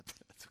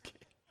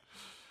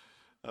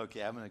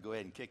Okay, I'm going to go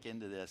ahead and kick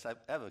into this. I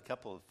have a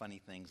couple of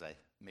funny things that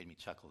made me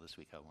chuckle this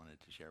week I wanted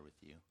to share with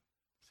you.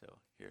 So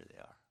here they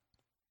are.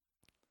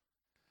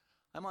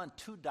 I'm on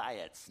 2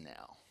 diets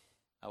now.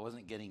 I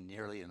wasn't getting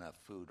nearly enough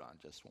food on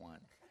just one.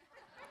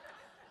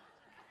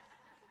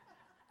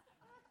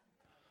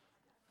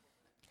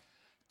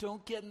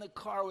 Don't get in the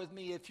car with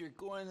me if you're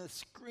going to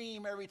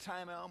scream every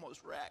time I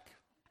almost wreck.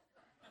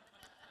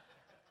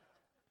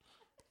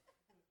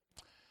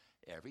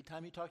 Every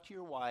time you talk to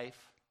your wife,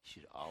 you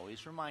should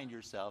always remind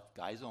yourself,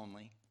 guys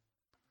only,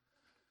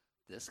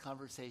 this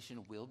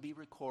conversation will be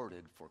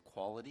recorded for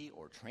quality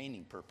or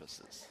training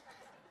purposes.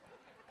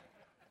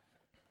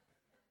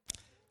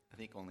 I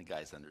think only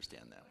guys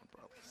understand that one,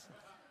 probably.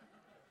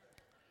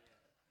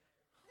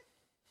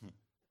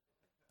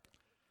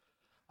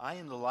 I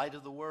am the light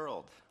of the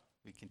world.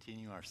 We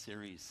continue our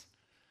series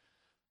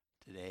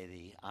today,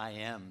 the I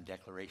am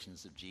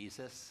declarations of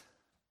Jesus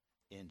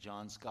in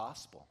John's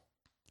Gospel.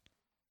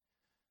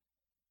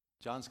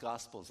 John's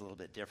Gospel is a little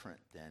bit different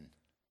than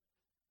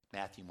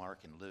Matthew, Mark,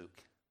 and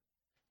Luke.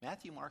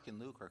 Matthew, Mark, and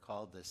Luke are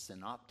called the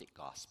Synoptic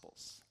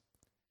Gospels.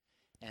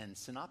 And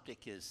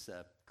synoptic is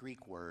a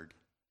Greek word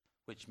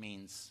which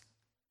means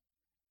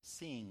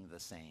seeing the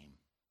same.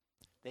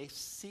 They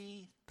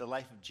see the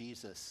life of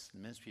Jesus,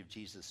 the ministry of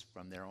Jesus,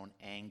 from their own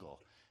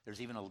angle.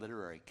 There's even a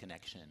literary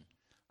connection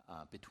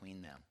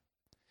between them.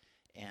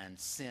 And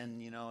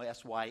syn,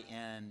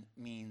 S-Y-N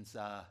means,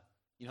 the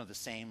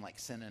same, like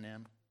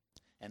synonym.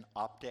 And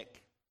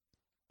optic,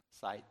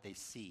 sight, they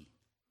see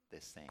the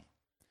same.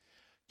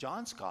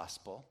 John's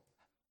gospel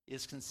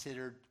is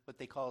considered what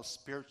they call a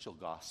spiritual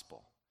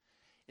gospel.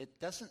 It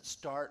doesn't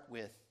start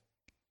with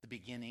the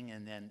beginning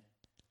and then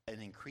an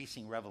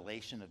increasing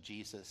revelation of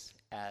Jesus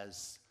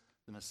as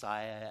the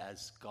Messiah,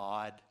 as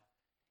God.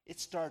 It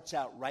starts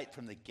out right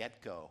from the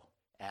get-go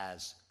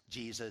as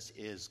Jesus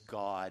is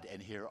God,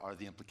 and here are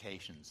the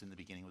implications. In the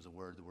beginning was a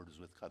word, the word was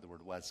with God, the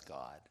word was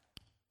God.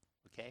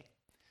 Okay?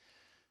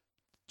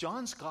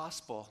 John's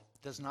gospel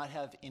does not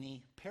have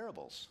any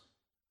parables.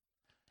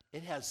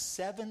 It has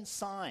 7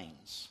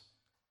 signs.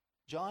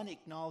 John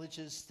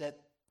acknowledges that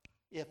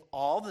if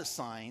all the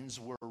signs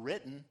were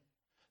written,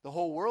 the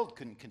whole world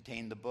couldn't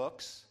contain the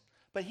books.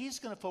 But he's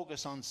going to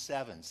focus on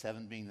 7,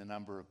 7 being the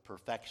number of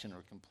perfection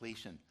or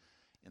completion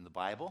in the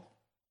Bible.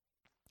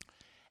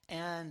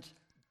 And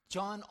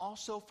John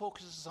also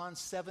focuses on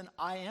 7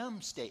 I am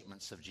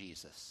statements of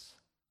Jesus.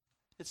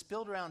 It's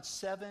built around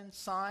 7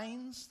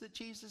 signs that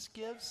Jesus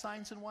gives,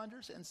 signs and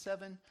wonders, and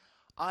 7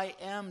 I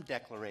am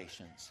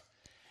declarations.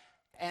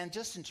 And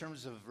just in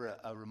terms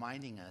of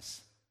reminding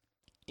us,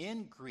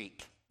 in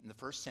Greek in the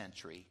first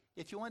century,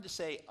 if you wanted to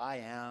say I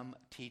am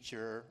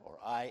teacher, or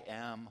I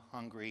am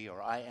hungry,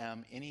 or I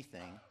am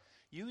anything,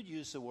 you would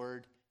use the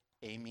word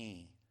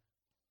eimi.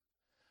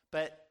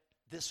 But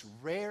this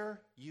rare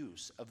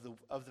use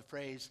of the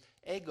phrase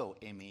ego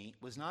eimi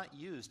was not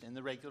used in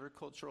the regular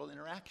cultural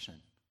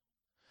interaction.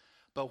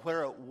 But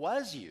where it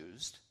was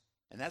used,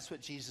 and that's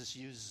what Jesus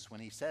uses when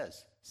he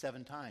says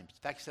 7 times.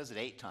 In fact, he says it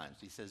 8 times.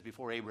 He says,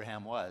 before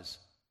Abraham was,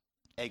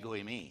 ego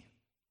eimi,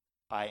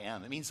 I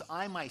am. It means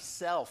I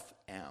myself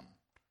am.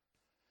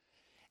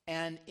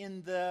 And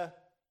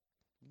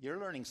you're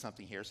learning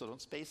something here, so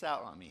don't space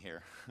out on me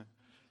here.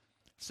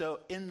 So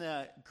in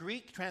the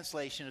Greek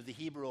translation of the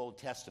Hebrew Old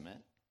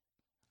Testament,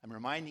 I'm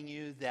reminding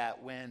you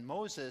that when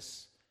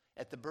Moses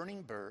at the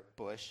burning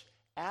bush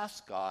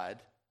asked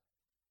God,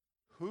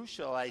 who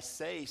shall I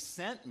say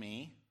sent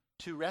me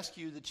to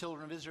rescue the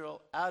children of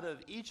Israel out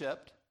of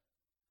Egypt?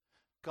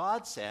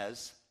 God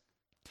says,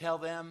 tell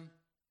them,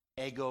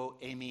 ego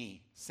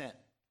eimi, sent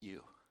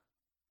you.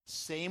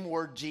 Same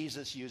word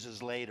Jesus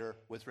uses later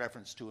with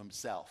reference to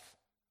himself.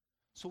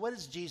 So what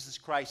is Jesus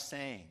Christ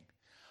saying?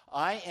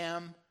 I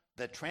am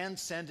the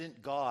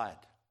transcendent God.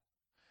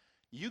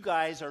 You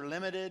guys are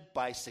limited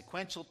by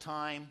sequential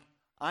time.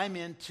 I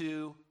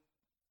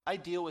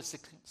deal with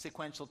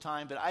sequential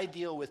time, but I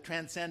deal with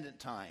transcendent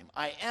time.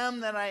 I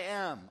am that I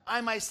am.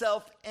 I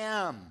myself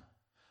am.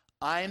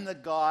 I'm the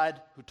God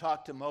who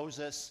talked to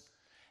Moses,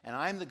 and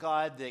I'm the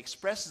God that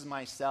expresses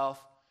myself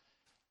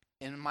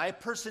in my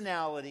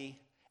personality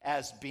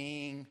as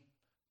being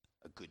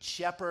a good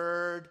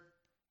shepherd,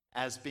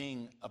 as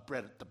being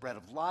the bread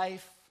of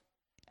life,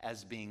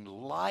 as being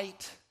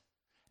light,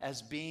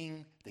 as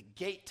being the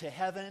gate to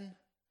heaven,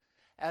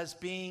 as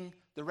being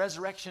the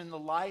resurrection and the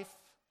life,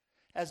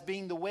 as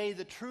being the way,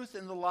 the truth,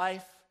 and the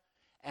life,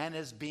 and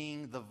as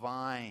being the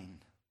vine.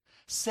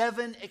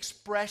 7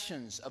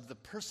 expressions of the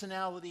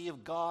personality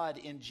of God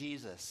in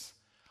Jesus.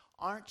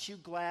 Aren't you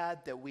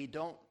glad that we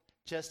don't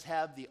just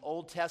have the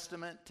Old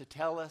Testament to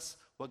tell us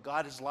what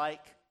God is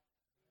like,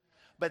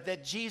 but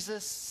that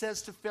Jesus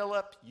says to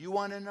Philip, you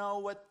want to know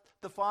what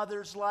the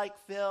Father's like,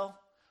 Phil?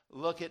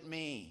 Look at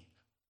me.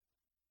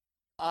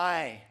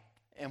 I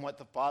am what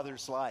the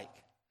Father's like.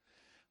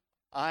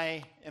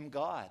 I am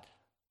God.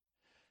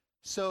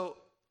 So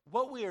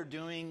what we are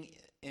doing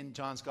in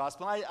John's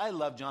Gospel, I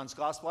love John's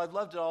Gospel. I've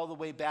loved it all the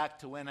way back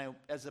to when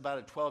as about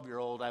a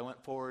 12-year-old, I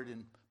went forward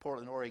in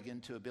Portland,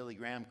 Oregon to a Billy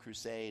Graham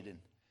crusade.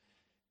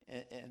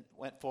 and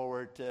went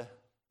forward to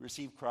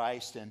receive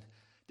Christ, and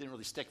didn't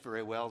really stick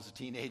very well as a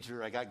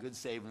teenager. I got good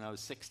saved when I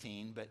was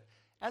 16, but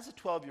as a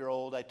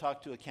 12-year-old, I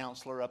talked to a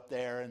counselor up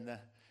there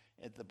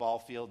at the ball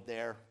field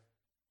there,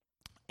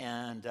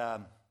 and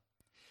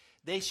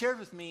they shared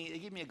with me, they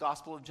gave me a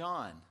Gospel of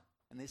John,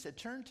 and they said,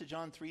 turn to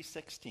John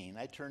 3:16.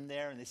 I turned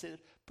there, and they said,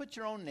 put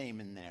your own name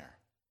in there.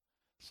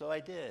 So I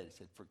did. It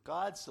said, for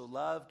God so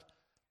loved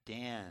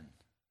Dan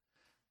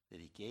that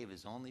he gave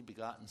his only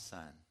begotten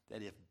Son,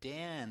 that if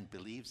Dan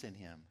believes in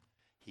him,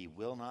 he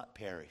will not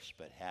perish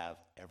but have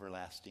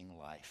everlasting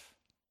life.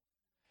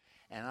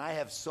 And I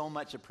have so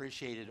much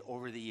appreciated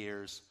over the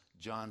years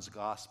John's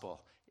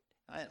gospel.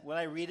 When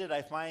I read it,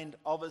 I find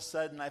all of a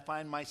sudden I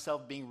find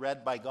myself being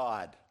read by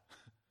God.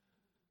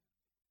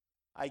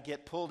 I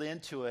get pulled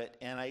into it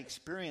and I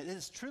experience, it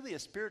is truly a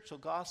spiritual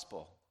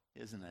gospel,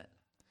 isn't it?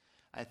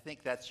 I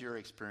think that's your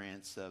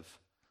experience of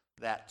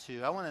that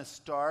too. I want to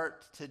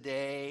start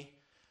today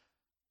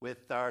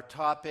with our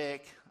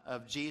topic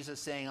of Jesus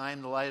saying, I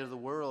am the light of the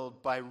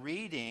world, by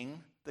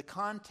reading the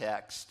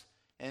context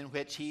in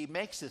which he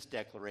makes this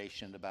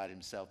declaration about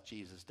himself,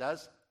 Jesus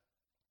does.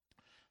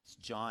 It's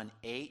John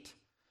 8,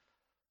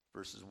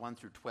 verses 1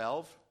 through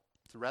 12.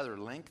 It's a rather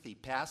lengthy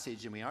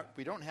passage, and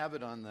we don't have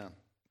it on the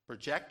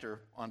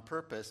projector on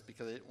purpose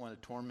because I didn't want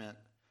to torment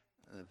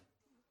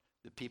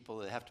the people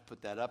that have to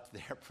put that up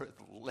there for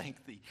the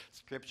lengthy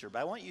scripture. But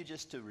I want you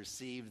just to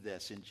receive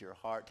this into your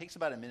heart. It takes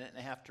about a minute and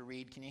a half to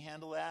read. Can you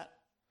handle that?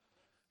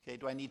 Okay,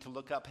 do I need to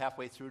look up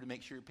halfway through to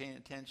make sure you're paying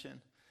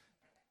attention?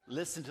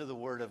 Listen to the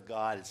word of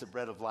God. It's a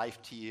bread of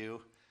life to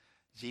you.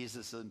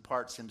 Jesus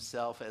imparts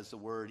himself as the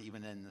word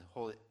even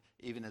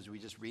as we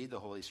just read the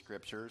Holy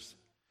Scriptures.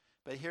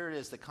 But here it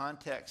is, the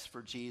context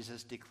for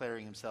Jesus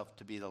declaring himself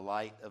to be the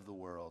light of the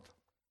world.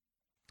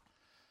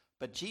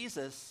 But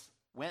Jesus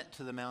went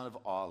to the Mount of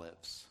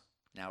Olives.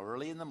 Now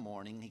early in the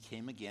morning he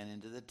came again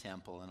into the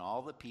temple, and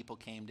all the people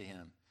came to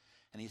him.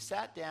 And he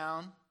sat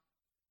down.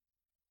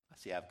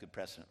 I have good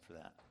precedent for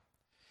that.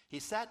 He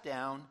sat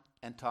down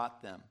and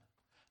taught them.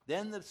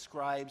 Then the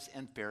scribes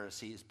and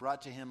Pharisees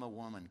brought to him a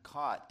woman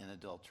caught in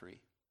adultery.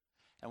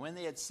 And when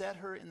they had set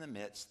her in the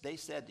midst, they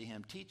said to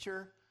him,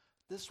 Teacher,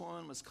 this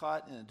woman was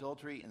caught in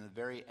adultery in the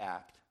very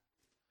act.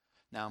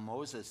 Now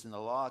Moses in the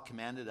law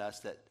commanded us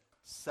that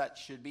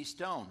such should be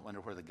stoned. Wonder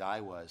where the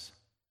guy was.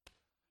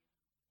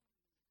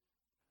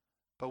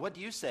 But what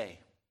do you say?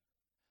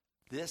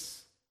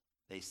 This,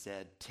 they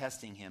said,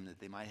 testing him that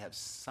they might have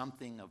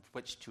something of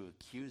which to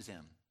accuse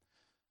him.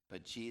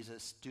 But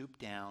Jesus stooped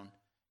down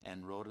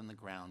and wrote on the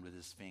ground with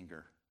his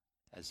finger,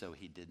 as though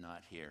he did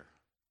not hear.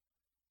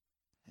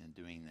 And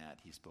doing that,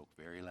 he spoke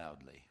very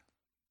loudly.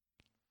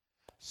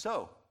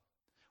 So,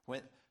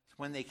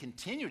 when they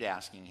continued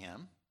asking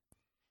him,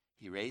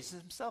 he raised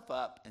himself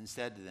up and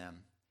said to them,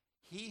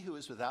 He who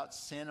is without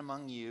sin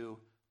among you,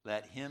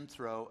 let him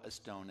throw a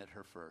stone at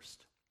her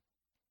first.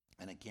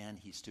 And again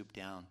he stooped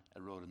down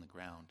and wrote on the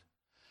ground.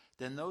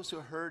 Then those who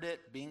heard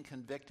it, being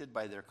convicted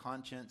by their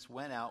conscience,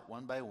 went out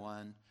one by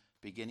one,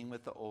 beginning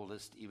with the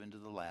oldest, even to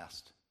the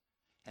last.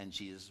 And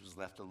Jesus was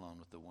left alone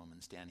with the woman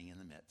standing in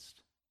the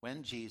midst.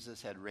 When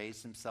Jesus had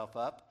raised himself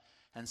up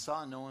and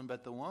saw no one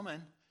but the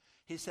woman,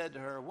 he said to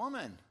her,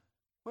 Woman,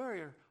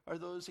 where are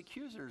those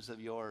accusers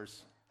of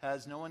yours?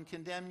 Has no one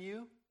condemned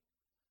you?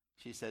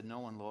 She said, No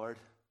one, Lord.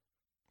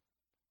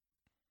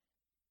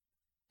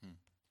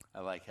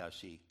 I like how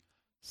she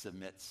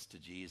submits to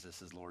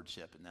Jesus'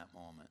 lordship in that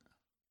moment.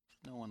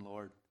 No one,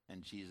 Lord.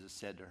 And Jesus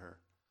said to her,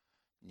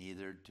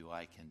 Neither do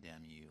I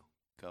condemn you.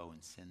 Go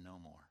and sin no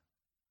more.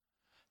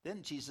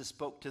 Then Jesus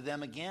spoke to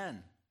them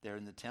again there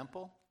in the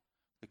temple,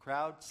 the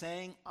crowd,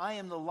 saying, I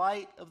am the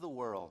light of the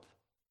world.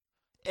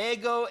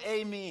 Ego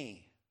eimi.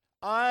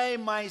 I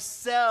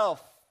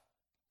myself,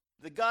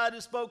 the God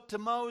who spoke to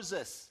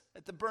Moses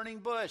at the burning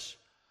bush.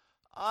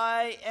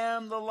 I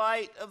am the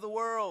light of the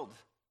world.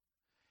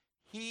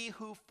 He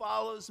who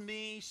follows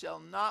me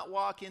shall not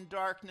walk in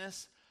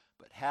darkness,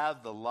 but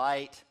have the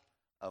light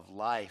of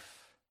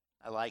life.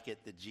 I like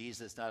it that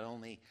Jesus not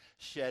only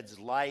sheds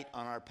light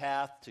on our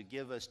path to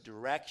give us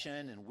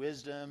direction and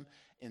wisdom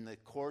in the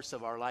course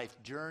of our life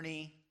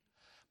journey,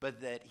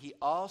 but that he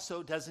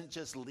also doesn't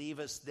just leave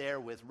us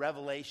there with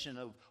revelation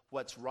of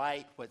what's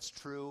right, what's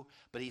true,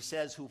 but he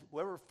says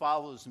whoever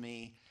follows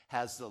me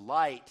has the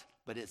light,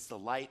 but it's the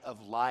light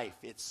of life.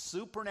 It's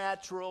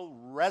supernatural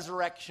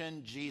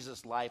resurrection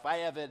Jesus life. I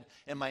have it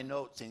in my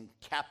notes in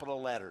capital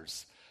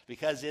letters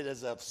because it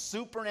is of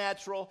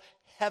supernatural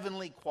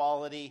heavenly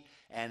quality,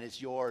 and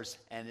it's yours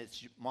and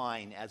it's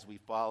mine as we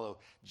follow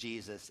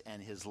Jesus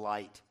and his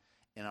light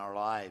in our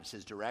lives,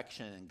 his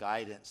direction and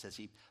guidance as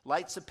he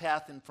lights a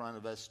path in front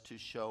of us to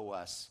show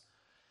us.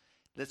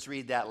 Let's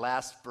read that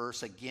last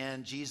verse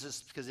again.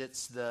 Jesus, because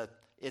it's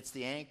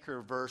the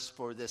anchor verse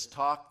for this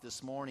talk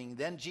this morning.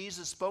 Then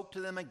Jesus spoke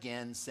to them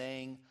again,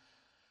 saying,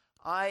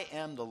 I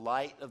am the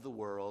light of the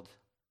world.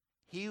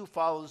 He who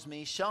follows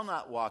me shall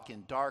not walk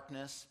in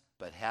darkness,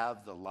 but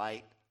have the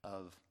light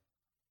of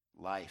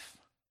life.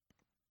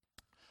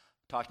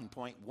 Talking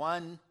point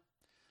 1,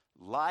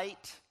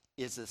 light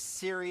is a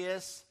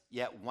serious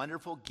yet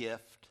wonderful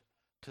gift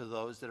to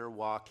those that are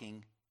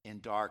walking in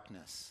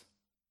darkness.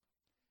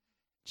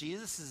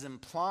 Jesus is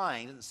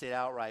implying, doesn't say it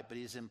outright, but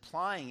he's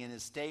implying in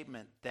his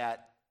statement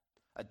that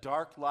a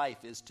dark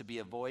life is to be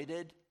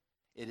avoided.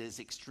 It is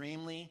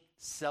extremely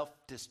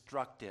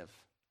self-destructive.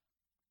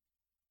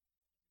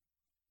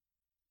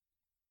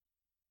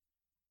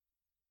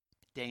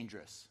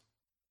 Dangerous.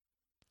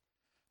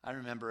 I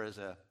remember as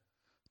a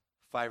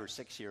 5 or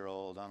 6 year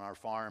old on our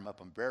farm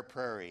up on Bear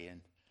Prairie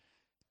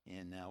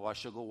in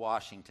Washougal,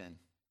 Washington.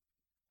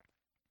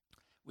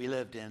 We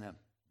lived in a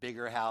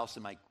bigger house,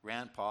 and my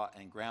grandpa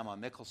and grandma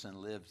Mickelson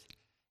lived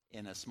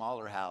in a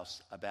smaller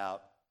house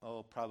about,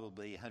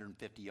 probably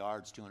 150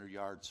 yards, 200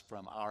 yards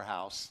from our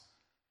house.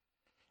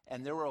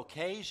 And there were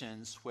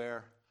occasions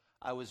where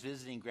I was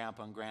visiting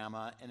grandpa and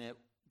grandma, and it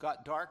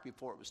got dark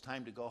before it was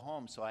time to go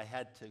home, so I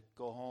had to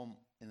go home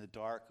in the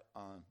dark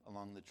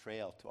along the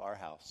trail to our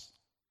house.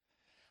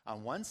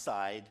 On one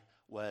side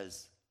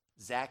was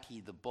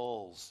Zachy the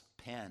bull's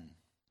pen.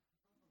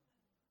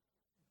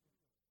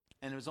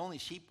 And it was only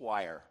sheep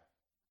wire.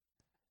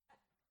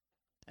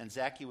 And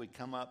Zachy would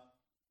come up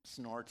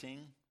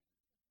snorting.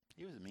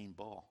 He was a mean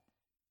bull.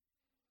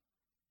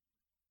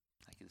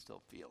 I can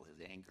still feel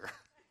his anger.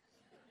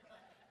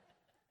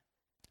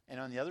 And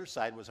on the other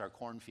side was our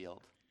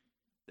cornfield.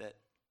 That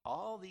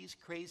all these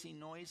crazy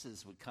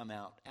noises would come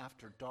out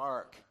after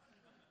dark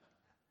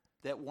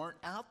that weren't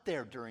out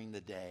there during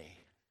the day.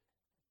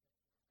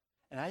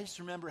 And I just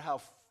remember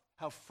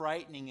how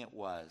frightening it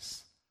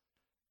was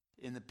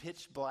in the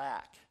pitch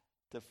black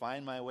to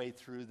find my way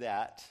through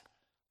that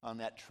on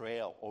that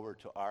trail over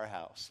to our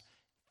house.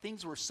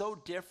 Things were so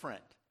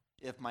different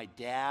if my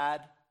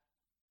dad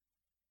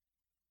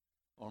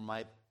or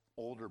my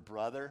older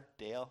brother,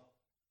 Dale,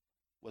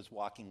 was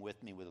walking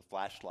with me with a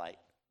flashlight.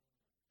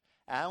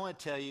 And I want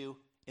to tell you,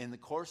 in the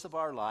course of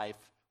our life,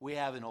 we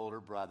have an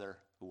older brother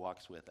who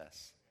walks with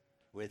us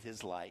with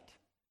his light.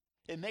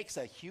 It makes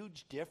a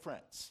huge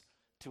difference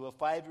to a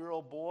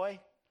 5-year-old boy,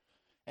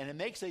 and it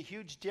makes a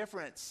huge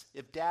difference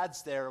if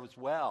dad's there as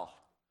well,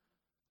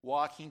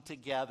 walking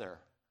together.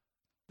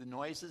 The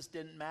noises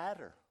didn't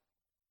matter.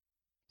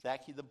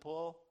 Zachy the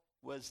bull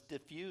was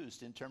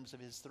diffused in terms of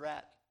his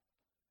threat.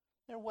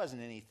 There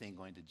wasn't anything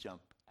going to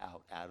jump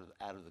out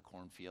of the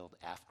cornfield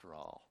after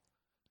all.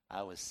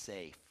 I was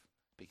safe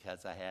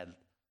because I had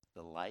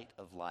the light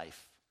of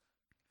life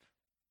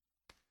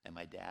and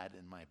my dad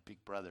and my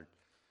big brother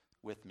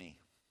with me.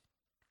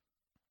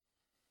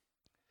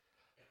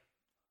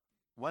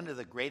 One of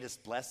the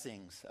greatest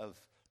blessings of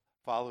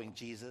following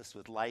Jesus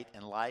with light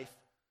and life,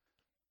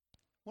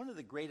 one of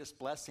the greatest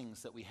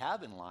blessings that we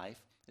have in life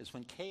is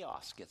when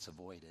chaos gets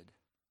avoided.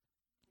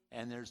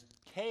 And there's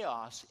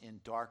chaos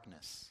in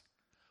darkness.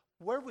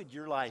 Where would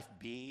your life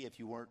be if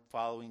you weren't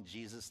following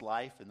Jesus'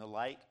 life in the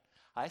light?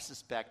 I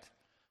suspect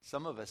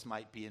some of us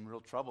might be in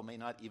real trouble, may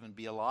not even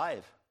be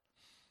alive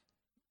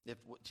if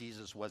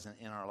Jesus wasn't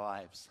in our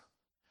lives.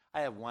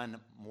 I have one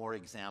more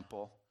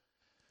example.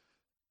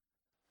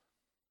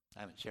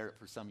 I haven't shared it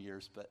for some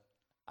years, but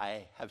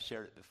I have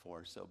shared it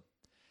before. So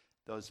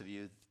those of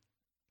you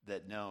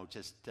that know,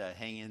 just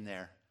hang in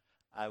there.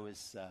 I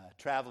was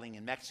traveling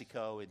in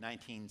Mexico in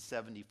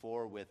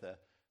 1974 with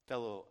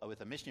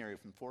a missionary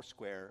from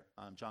Foursquare.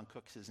 John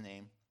Cook's his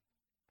name.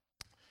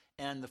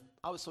 And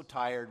I was so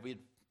tired.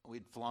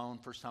 We'd flown,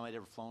 first time I'd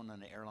ever flown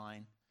on an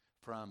airline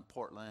from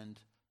Portland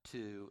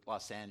to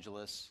Los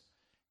Angeles.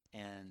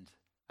 And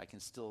I can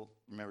still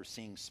remember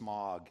seeing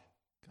smog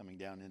coming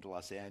down into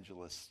Los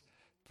Angeles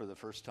for the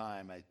first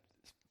time.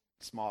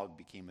 Smog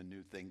became a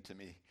new thing to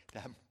me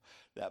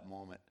that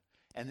moment.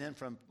 And then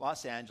from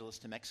Los Angeles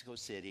to Mexico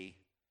City,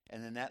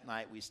 and then that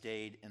night we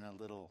stayed in a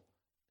little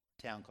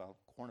town called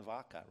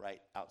Cuernavaca, right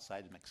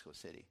outside of Mexico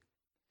City.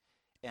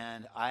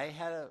 And I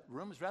had a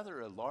room, it was rather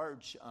a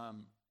large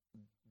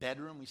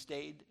bedroom we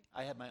stayed.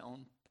 I had my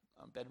own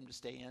bedroom to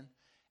stay in.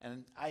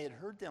 And I had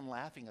heard them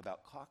laughing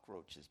about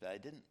cockroaches, but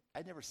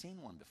I'd never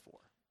seen one before.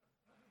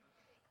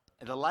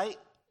 And the light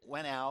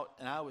went out,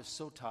 and I was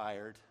so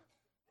tired.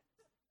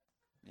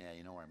 Yeah,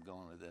 you know where I'm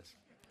going with this.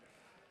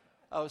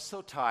 I was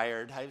so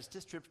tired. I was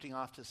just drifting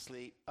off to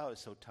sleep. I was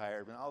so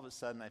tired. When all of a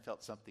sudden I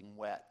felt something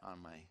wet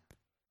on my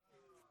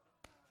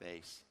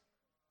face.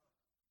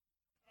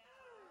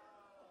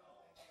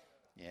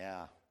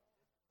 Yeah.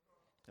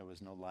 There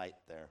was no light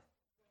there.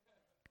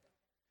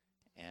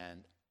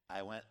 And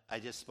I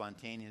just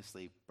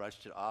spontaneously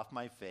brushed it off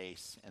my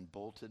face and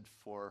bolted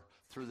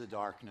through the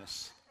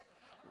darkness,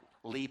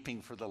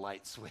 leaping for the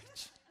light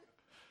switch.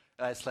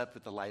 I slept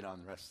with the light on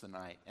the rest of the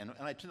night. And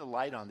when I turned the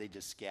light on, they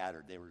just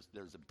scattered. There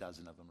was a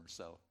dozen of them or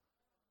so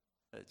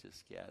that just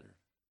scattered.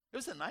 It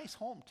was a nice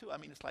home, too. I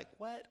mean, it's like,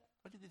 what?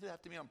 What did they do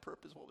that to me on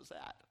purpose? What was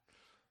that?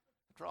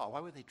 After all, why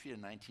would they treat a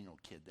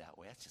 19-year-old kid that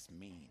way? That's just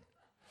mean.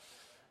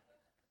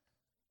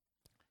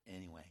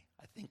 Anyway,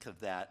 I think of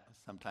that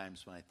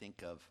sometimes when I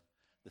think of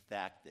the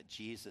fact that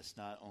Jesus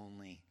not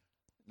only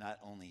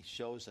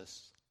shows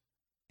us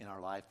in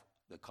our life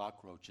the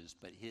cockroaches,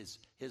 but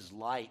his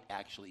light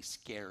actually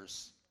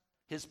scares.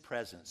 His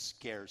presence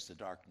scares the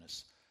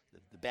darkness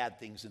the bad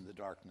things in the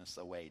darkness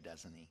away,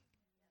 doesn't he?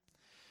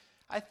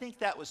 I think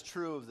that was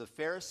true of the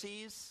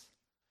Pharisees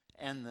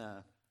and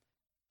the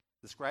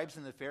scribes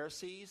and the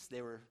Pharisees.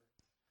 They were,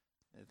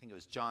 I think it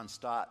was John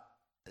Stott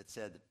that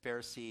said that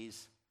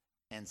Pharisees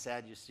and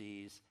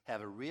Sadducees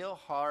have a real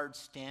high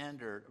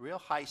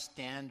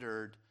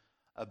standard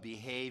of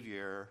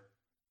behavior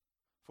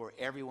for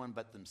everyone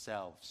but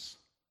themselves.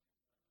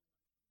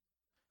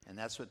 And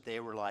that's what they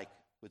were like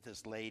with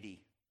this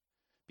lady,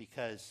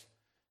 because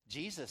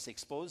Jesus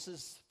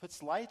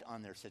puts light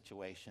on their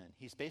situation.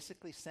 He's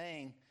basically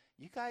saying,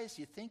 you guys,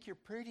 you think you're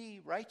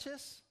pretty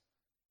righteous?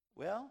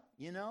 Well,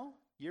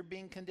 you're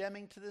being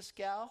condemning to this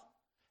gal.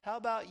 How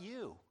about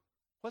you?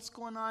 What's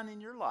going on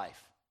in your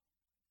life?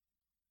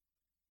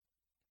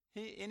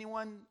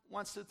 Anyone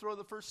wants to throw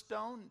the first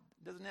stone,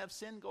 doesn't have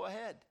sin, go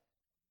ahead.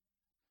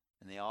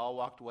 And they all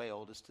walked away,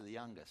 oldest to the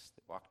youngest.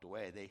 They walked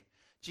away.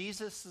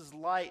 Jesus'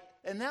 light,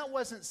 and that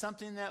wasn't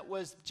something that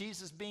was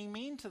Jesus being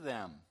mean to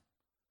them.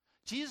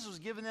 Jesus was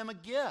giving them a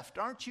gift.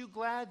 Aren't you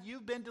glad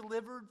you've been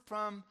delivered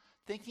from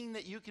thinking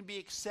that you can be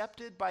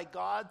accepted by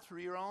God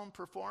through your own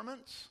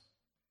performance?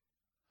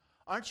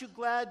 Aren't you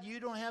glad you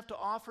don't have to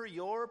offer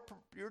your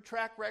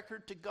track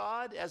record to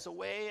God as a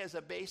way, as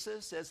a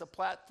basis, as a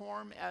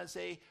platform, as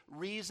a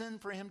reason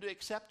for him to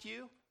accept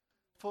you,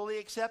 fully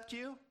accept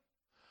you?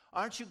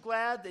 Aren't you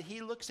glad that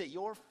he looks at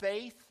your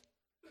faith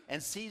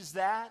and sees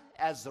that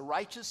as the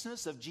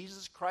righteousness of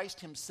Jesus Christ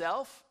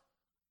himself?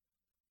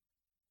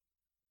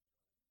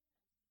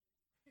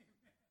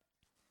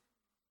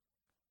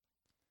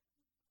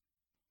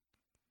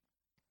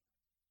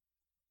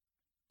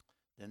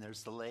 Then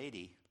there's the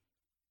lady.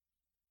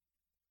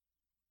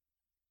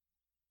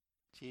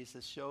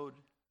 Jesus showed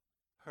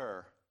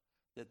her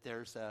that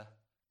there's a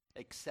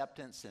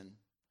acceptance and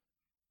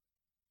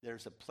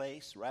there's a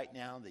place right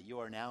now that you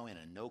are now in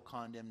a no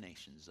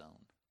condemnation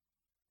zone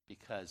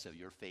because of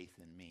your faith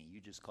in me.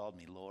 You just called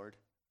me Lord,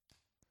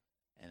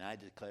 and I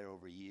declare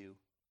over you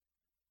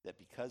that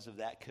because of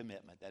that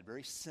commitment, that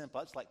very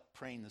simple, it's like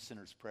praying the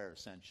sinner's prayer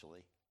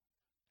essentially.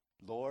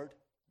 Lord,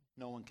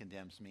 no one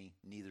condemns me,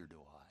 neither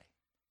do I.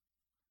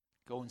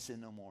 Go and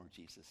sin no more,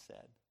 Jesus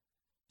said.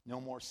 No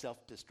more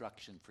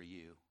self-destruction for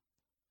you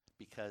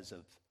because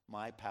of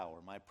my power,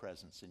 my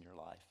presence in your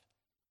life.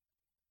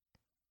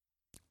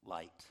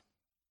 Light.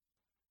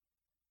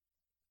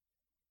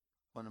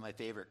 One of my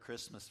favorite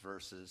Christmas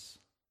verses,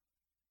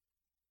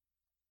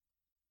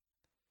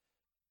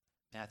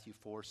 Matthew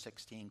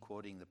 4:16,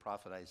 quoting the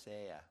prophet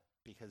Isaiah,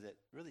 because it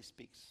really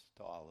speaks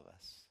to all of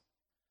us.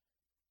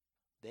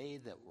 They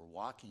that were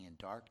walking in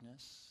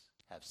darkness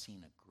have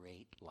seen a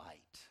great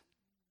light.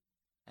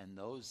 And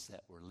those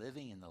that were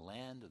living in the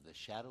land of the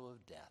shadow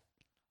of death,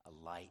 a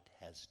light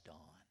has dawned.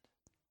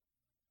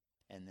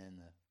 And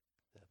then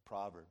the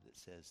proverb that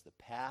says, the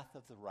path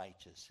of the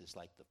righteous is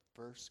like the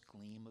first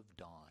gleam of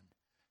dawn,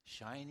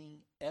 shining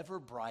ever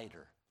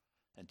brighter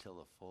until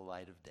the full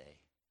light of day.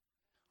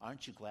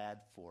 Aren't you glad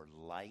for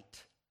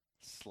light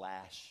 /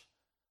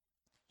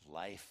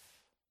 life,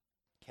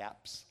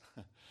 caps,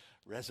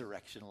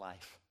 resurrection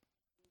life?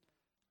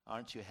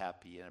 Aren't you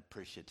happy and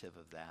appreciative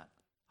of that?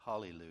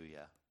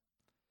 Hallelujah.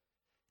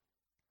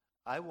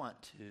 I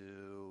want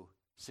to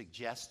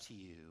suggest to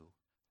you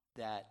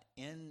that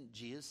in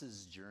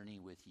Jesus' journey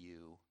with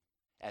you,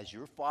 as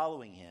you're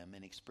following him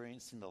and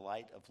experiencing the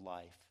light of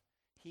life,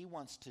 he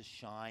wants to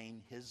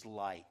shine his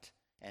light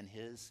and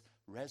his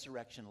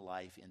resurrection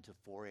life into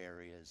 4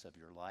 areas of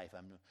your life.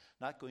 I'm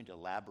not going to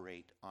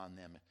elaborate on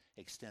them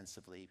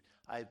extensively.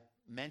 I've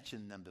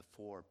mentioned them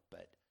before,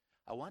 but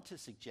I want to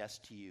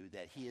suggest to you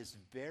that he is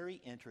very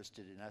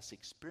interested in us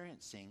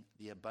experiencing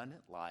the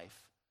abundant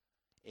life,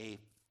 a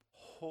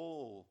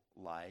whole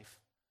life,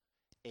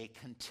 a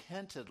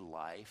contented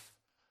life,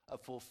 a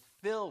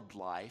fulfilled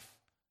life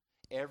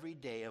every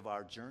day of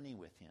our journey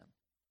with him.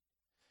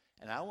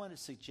 And I want to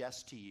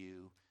suggest to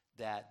you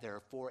that there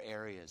are 4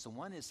 areas. And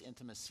one is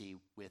intimacy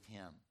with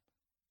him.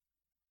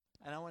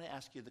 And I want to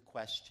ask you the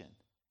question.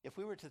 If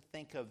we were to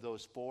think of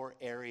those 4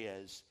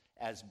 areas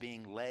as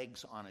being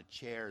legs on a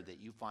chair that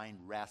you find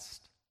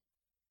rest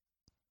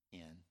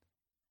in,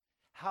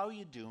 how are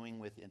you doing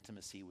with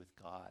intimacy with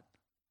God?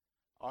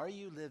 Are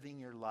you living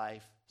your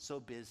life so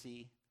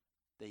busy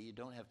that you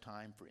don't have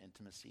time for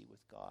intimacy with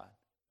God?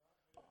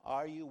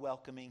 Are you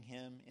welcoming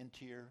him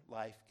into your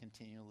life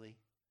continually?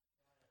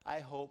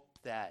 I hope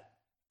that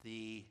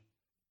the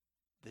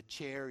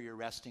chair you're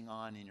resting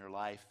on in your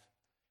life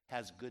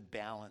has good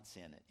balance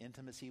in it.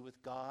 Intimacy with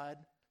God,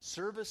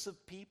 service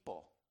of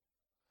people.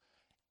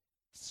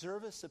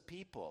 Service of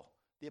people.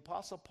 The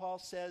Apostle Paul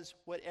says,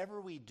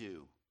 whatever we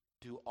do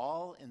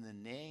all in the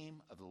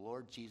name of the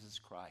Lord Jesus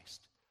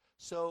Christ.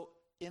 So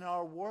in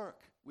our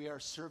work, we are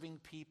serving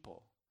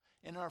people.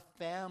 In our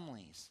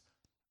families,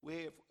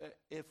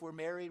 if we're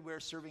married,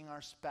 we're serving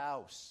our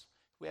spouse.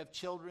 If we have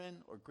children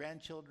or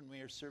grandchildren,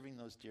 we are serving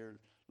those dear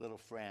little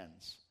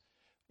friends.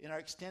 In our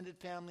extended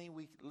family,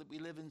 we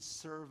live in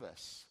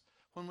service.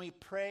 When we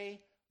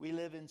pray, we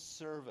live in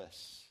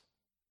service.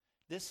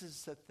 This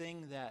is a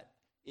thing that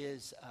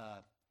is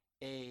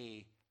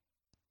a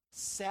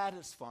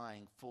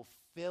satisfying,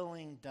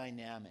 fulfilling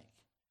dynamic.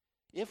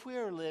 If we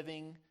are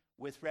living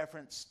with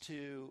reference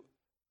to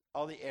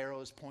all the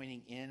arrows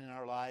pointing in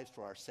our lives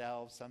for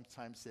ourselves,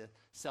 sometimes the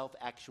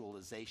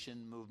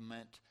self-actualization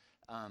movement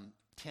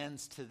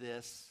tends to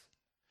this,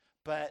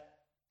 but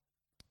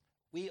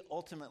we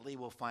ultimately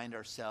will find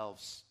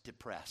ourselves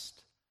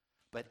depressed.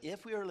 But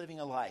if we are living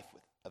a life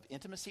of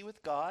intimacy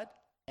with God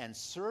and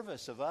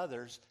service of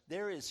others,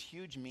 there is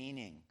huge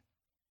meaning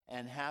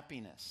and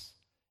happiness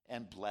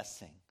and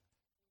blessing.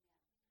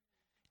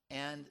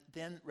 And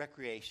then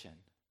recreation.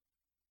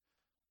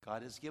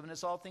 God has given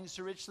us all things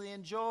to richly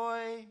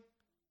enjoy.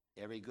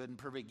 Every good and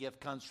perfect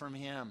gift comes from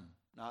him,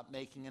 not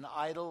making an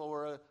idol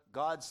or a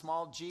God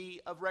small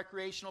g of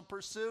recreational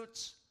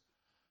pursuits.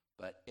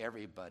 But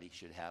everybody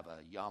should have a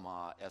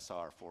Yamaha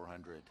SR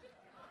 400.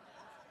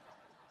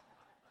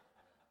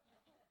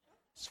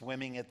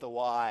 Swimming at the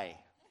Y.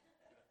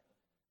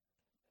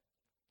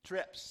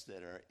 Trips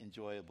that are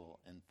enjoyable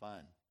and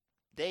fun.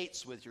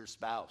 Dates with your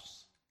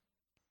spouse.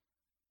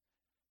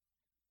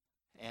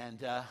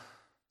 And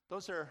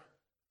those are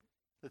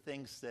the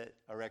things that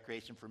are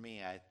recreation for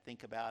me. I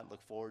think about,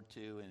 look forward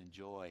to, and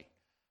enjoy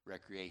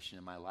recreation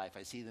in my life.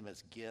 I see them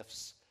as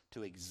gifts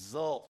to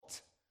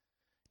exult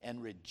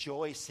and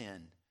rejoice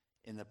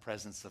in the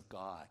presence of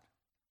God.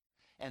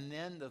 And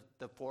then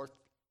the fourth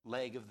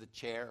leg of the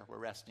chair we're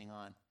resting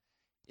on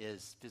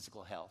is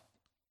physical health.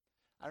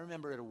 I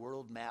remember at a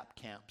World Map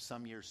Camp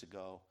some years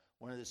ago,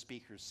 one of the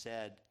speakers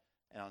said,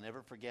 and I'll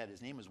never forget,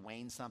 his name was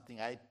Wayne something.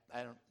 I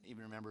don't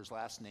even remember his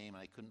last name,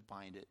 and I couldn't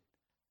find it.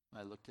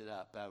 I looked it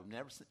up. I've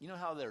never, you know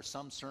how there are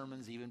some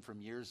sermons even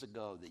from years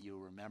ago that you'll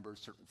remember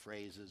certain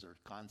phrases or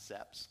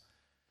concepts?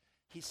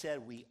 He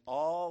said we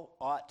all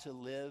ought to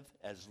live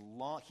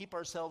keep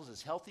ourselves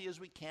as healthy as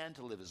we can,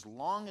 to live as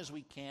long as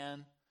we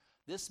can.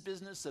 This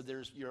business of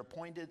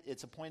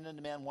it's appointed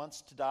unto man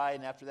once to die,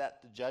 and after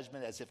that the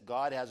judgment, as if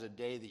God has a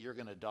day that you're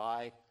going to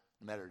die,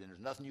 no matter, and there's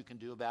nothing you can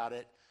do about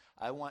it.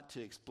 I want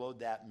to explode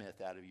that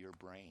myth out of your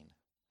brain.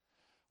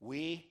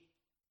 We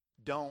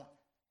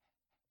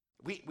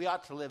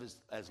ought to live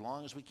as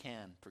long as we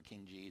can for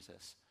King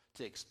Jesus,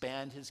 to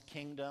expand his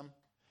kingdom,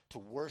 to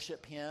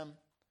worship him,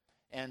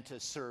 and to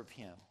serve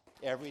him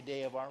every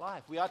day of our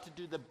life. We ought to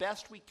do the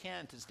best we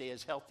can to stay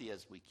as healthy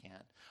as we can.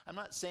 I'm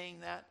not saying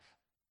that,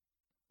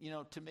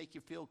 to make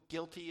you feel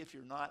guilty if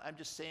you're not. I'm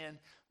just saying,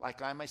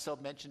 like I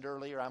myself mentioned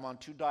earlier, I'm on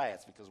 2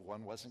 diets because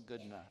one wasn't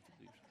good enough.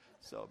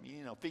 So,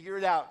 figure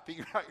it out.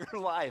 Figure out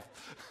your life.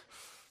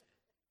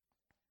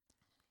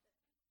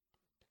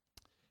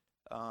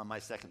 My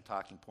second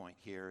talking point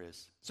here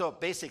is, so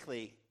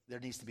basically there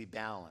needs to be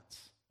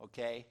balance,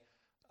 okay?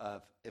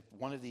 If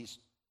one of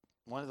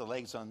the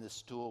legs on this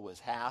stool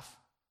was half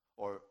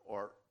or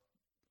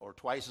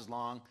twice as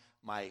long,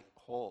 my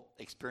whole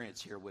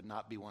experience here would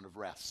not be one of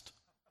rest.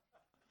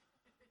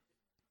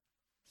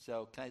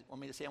 So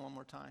want me to say it one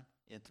more time?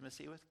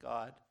 Intimacy with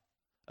God,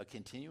 a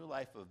continual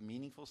life of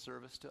meaningful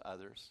service to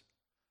others,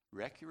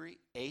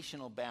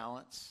 recreational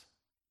balance,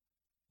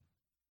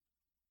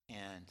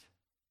 and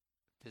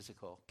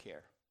physical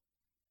care.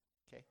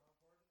 Okay?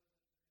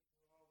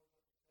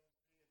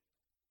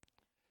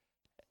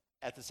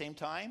 At the same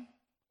time?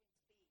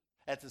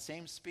 At the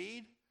same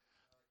speed?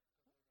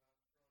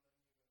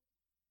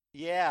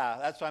 Yeah,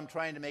 that's why I'm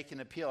trying to make an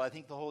appeal. I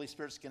think the Holy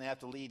Spirit's going to have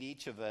to lead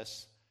each of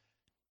us.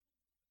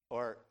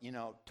 Or,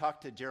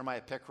 talk to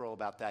Jeremiah Pickrell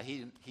about that.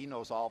 He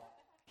knows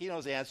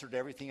the answer to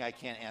everything I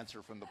can't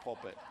answer from the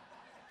pulpit.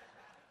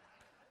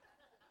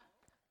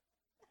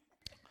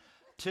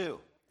 2,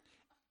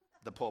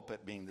 the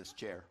pulpit being this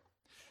chair.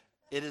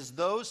 It is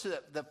those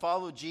that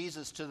follow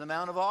Jesus to the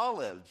Mount of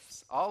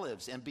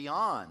Olives and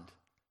beyond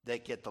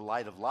that get the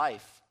light of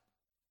life.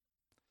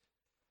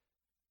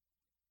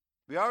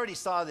 We already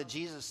saw that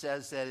Jesus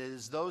says that it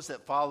is those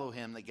that follow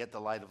him that get the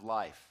light of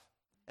life.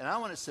 And I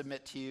want to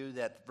submit to you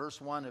that verse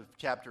 1 of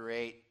chapter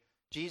 8,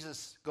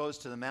 Jesus goes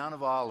to the Mount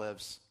of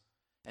Olives,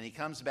 and he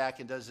comes back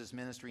and does his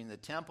ministry in the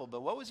temple.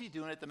 But what was he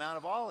doing at the Mount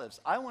of Olives?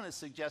 I want to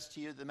suggest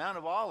to you the Mount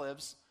of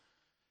Olives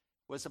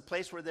was a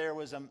place where there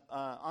was,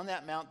 on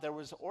that mount, there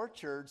was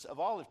orchards of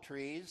olive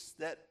trees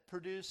that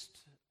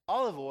produced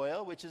olive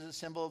oil, which is a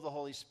symbol of the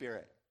Holy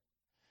Spirit.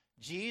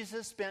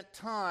 Jesus spent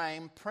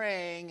time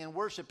praying and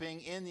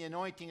worshiping in the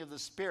anointing of the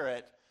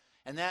Spirit,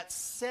 and that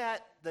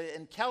set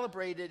and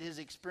calibrated his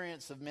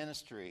experience of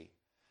ministry.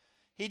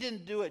 He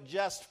didn't do it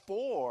just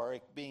for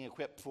being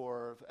equipped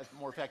for a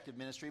more effective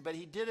ministry, but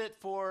he did it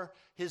for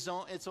his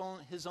own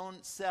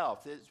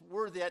self. It's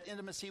worthy. That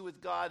intimacy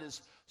with God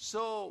is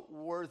so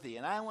worthy.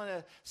 And I want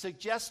to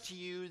suggest to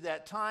you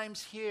that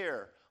times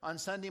here on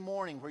Sunday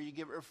morning where you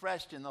get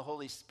refreshed in the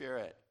Holy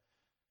Spirit,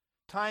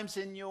 times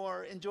in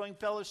your enjoying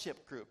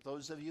fellowship group,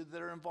 those of you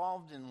that are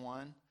involved in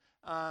one,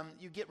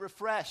 you get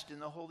refreshed in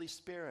the Holy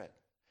Spirit.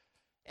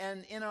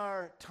 And in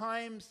our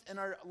times, in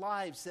our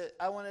lives, that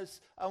I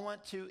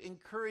want to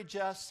encourage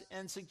us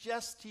and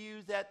suggest to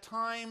you that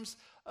times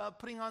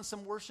putting on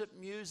some worship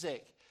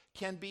music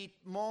can be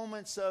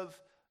moments of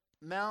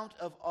Mount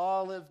of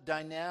Olive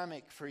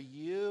dynamic for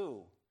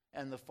you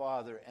and the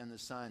Father and the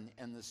Son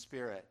and the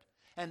Spirit.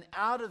 And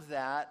out of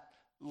that,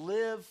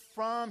 live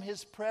from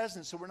his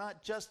presence. So we're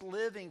not just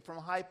living from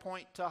high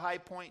point to high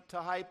point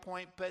to high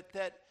point, but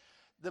that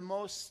the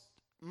most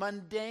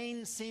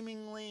mundane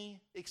seemingly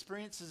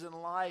experiences in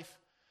life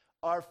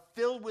are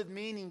filled with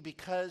meaning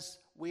because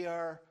we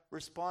are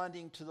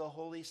responding to the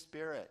Holy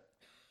Spirit.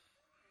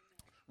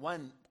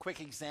 One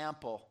quick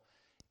example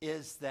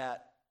is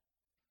that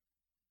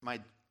my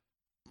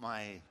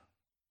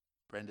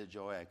Brenda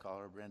Joy, I call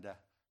her Brenda,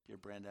 dear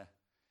Brenda,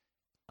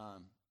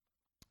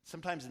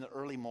 sometimes in the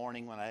early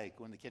morning when I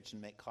go in the kitchen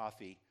to make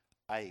coffee,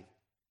 I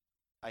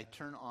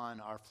turn on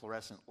our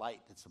fluorescent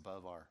light that's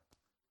above our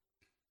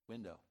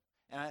window.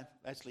 And I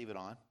just leave it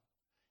on.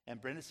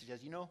 And Brenda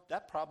suggests,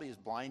 that probably is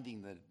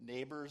blinding the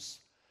neighbors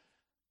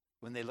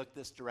when they look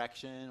this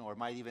direction, or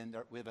might even,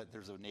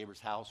 there's a neighbor's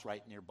house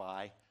right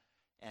nearby.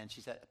 And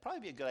she said, it'd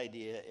probably be a good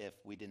idea if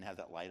we didn't have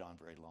that light on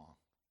very long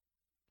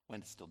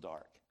when it's still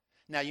dark.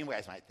 Now, you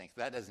guys might think,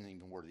 that isn't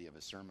even worthy of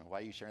a sermon. Why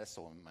are you sharing? That's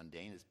so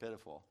mundane, it's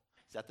pitiful.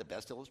 Is that the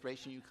best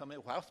illustration you come in?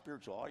 How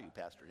spiritual are you,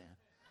 Pastor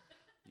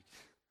Dan?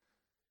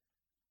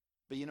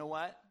 But you know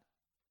what?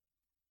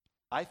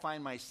 I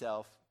find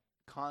myself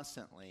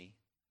constantly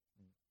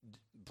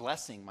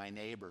blessing my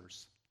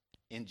neighbors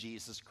in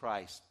Jesus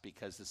Christ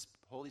because the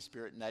Holy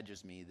Spirit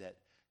nudges me that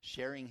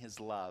sharing his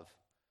love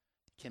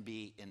can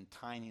be in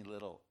tiny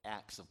little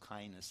acts of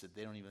kindness that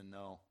they don't even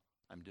know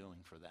I'm doing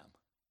for them.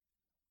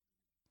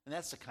 And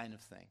that's the kind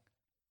of thing.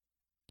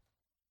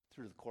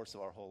 Through the course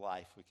of our whole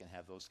life, we can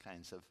have those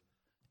kinds of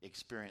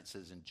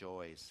experiences and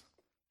joys.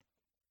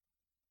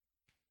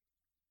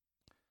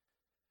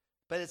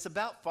 But it's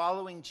about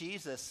following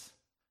Jesus,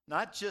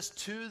 not just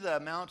to the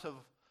Mount of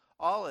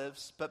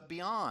Olives, but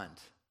beyond.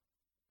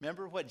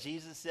 Remember what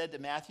Jesus said to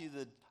Matthew,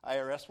 the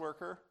IRS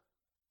worker?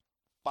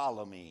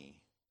 Follow me.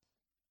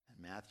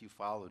 And Matthew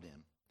followed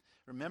him.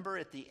 Remember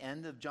at the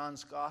end of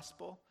John's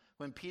gospel,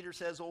 when Peter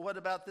says, well, what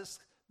about this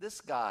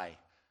guy?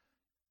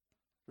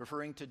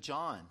 Referring to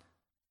John.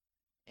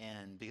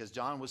 And because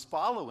John was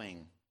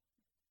following,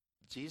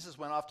 Jesus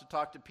went off to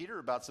talk to Peter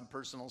about some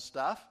personal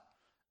stuff.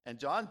 And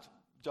John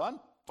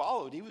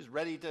followed. He was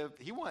ready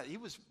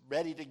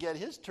to get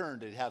his turn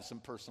to have some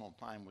personal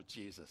time with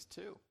Jesus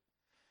too.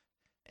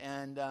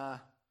 And it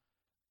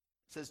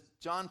says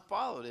John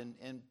followed,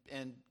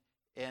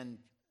 and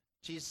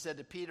Jesus said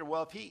to Peter,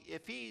 well,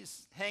 if he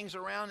hangs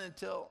around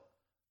until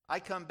I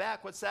come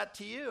back, what's that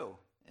to you?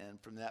 And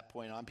from that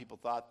point on, people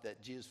thought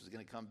that Jesus was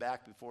going to come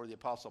back before the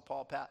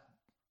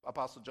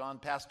Apostle John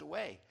passed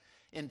away.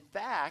 In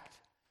fact,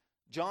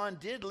 John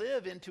did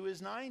live into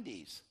his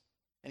 90s.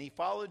 And he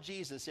followed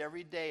Jesus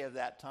every day of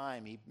that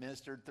time. He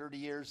ministered 30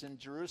 years in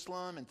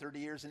Jerusalem and 30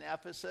 years in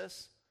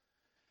Ephesus.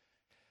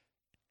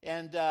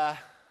 And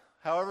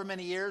however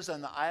many years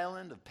on the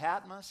island of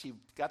Patmos, he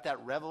got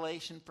that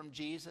revelation from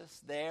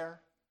Jesus there.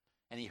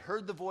 And he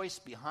heard the voice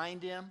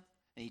behind him.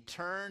 And he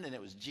turned, and it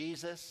was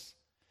Jesus.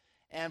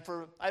 And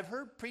I've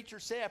heard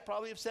preachers say, I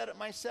probably have said it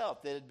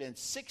myself, that it had been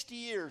 60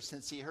 years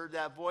since he heard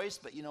that voice.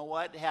 But you know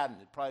what? It hadn't. It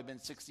had probably been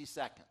 60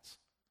 seconds.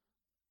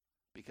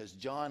 Because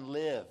John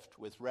lived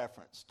with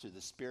reference to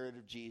the Spirit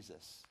of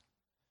Jesus.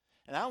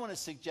 And I want to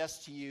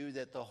suggest to you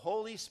that the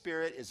Holy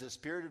Spirit is the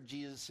Spirit of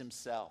Jesus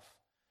himself.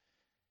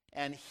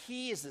 And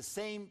Jesus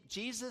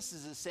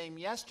is the same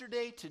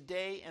yesterday,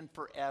 today, and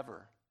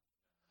forever.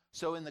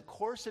 So in the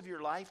course of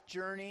your life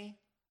journey,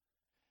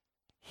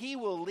 he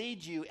will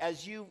lead you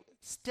as you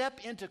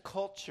step into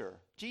culture.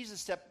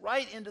 Jesus stepped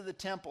right into the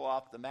temple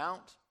off the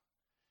mount,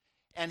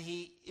 and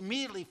he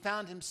immediately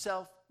found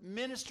himself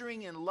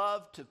ministering in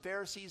love to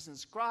Pharisees and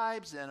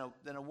scribes and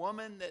a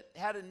woman that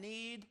had a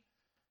need,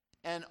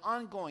 and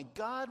ongoing.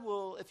 God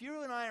will, if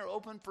you and I are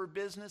open for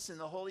business in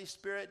the Holy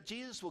Spirit,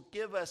 Jesus will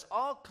give us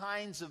all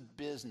kinds of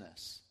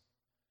business,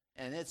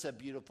 and it's a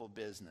beautiful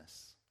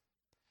business.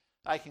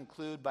 I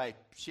conclude by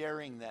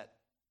sharing that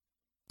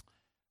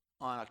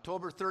on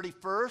October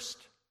 31st,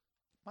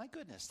 my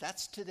goodness,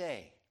 that's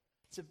today.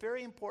 It's a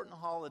very important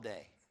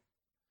holiday.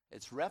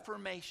 It's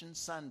Reformation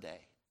Sunday.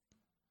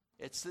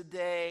 It's the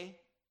day,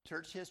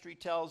 church history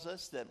tells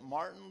us, that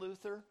Martin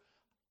Luther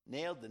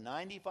nailed the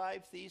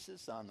 95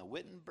 Thesis on the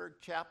Wittenberg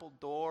Chapel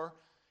door,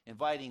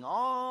 inviting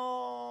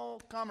all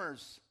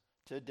comers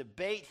to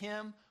debate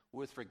him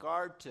with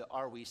regard to,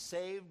 are we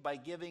saved by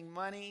giving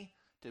money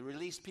to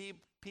release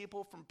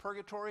people from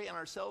purgatory and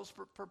ourselves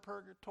for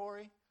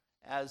purgatory?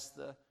 As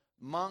the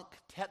monk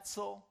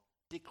Tetzel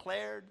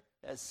declared,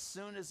 as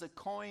soon as a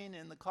coin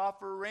in the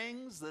coffer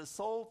rings, the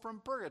soul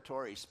from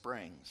purgatory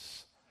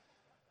springs.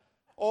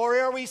 Or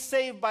are we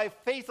saved by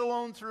faith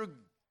alone through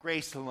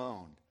grace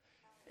alone?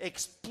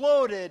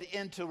 Exploded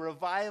into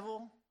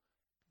revival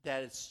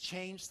that it's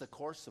changed the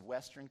course of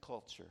Western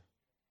culture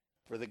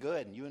for the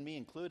good, and you and me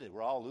included.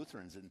 We're all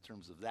Lutherans in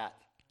terms of that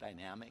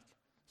dynamic.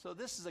 So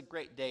this is a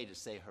great day to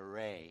say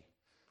hooray,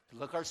 to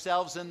look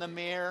ourselves in the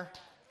mirror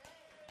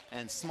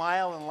and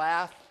smile and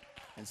laugh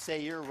and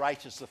say you're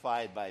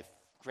righteousified by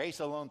grace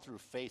alone through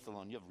faith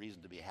alone. You have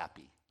reason to be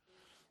happy.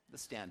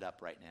 Let's stand up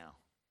right now.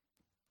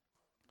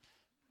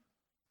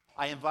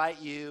 I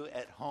invite you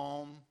at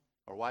home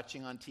or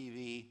watching on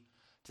TV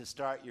to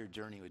start your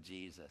journey with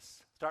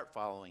Jesus. Start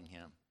following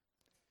him.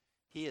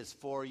 He is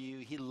for you.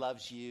 He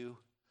loves you.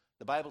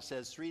 The Bible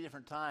says 3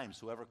 different times,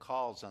 whoever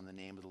calls on the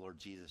name of the Lord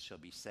Jesus shall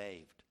be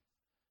saved.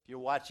 If you're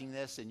watching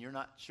this and you're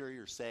not sure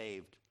you're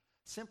saved,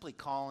 simply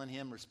call on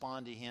him,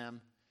 respond to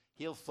him.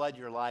 He'll flood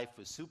your life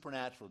with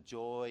supernatural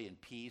joy and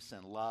peace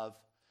and love.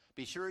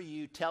 Be sure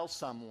you tell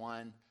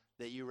someone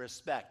that you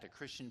respect, a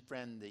Christian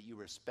friend that you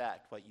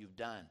respect, what you've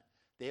done.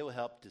 They will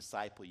help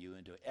disciple you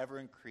into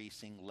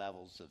ever-increasing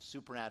levels of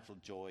supernatural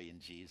joy in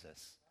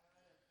Jesus.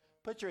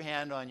 Put your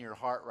hand on your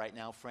heart right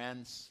now,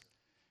 friends.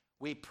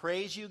 We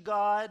praise you,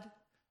 God.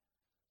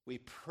 We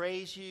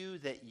praise you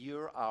that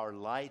you're our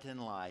light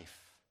and life,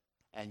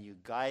 and you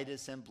guide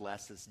us and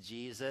bless us.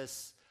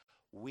 Jesus,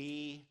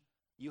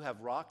 you have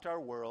rocked our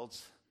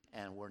worlds,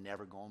 and we're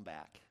never going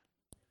back.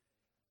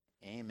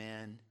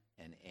 Amen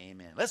and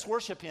amen. Let's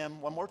worship him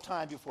one more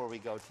time before we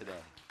go today.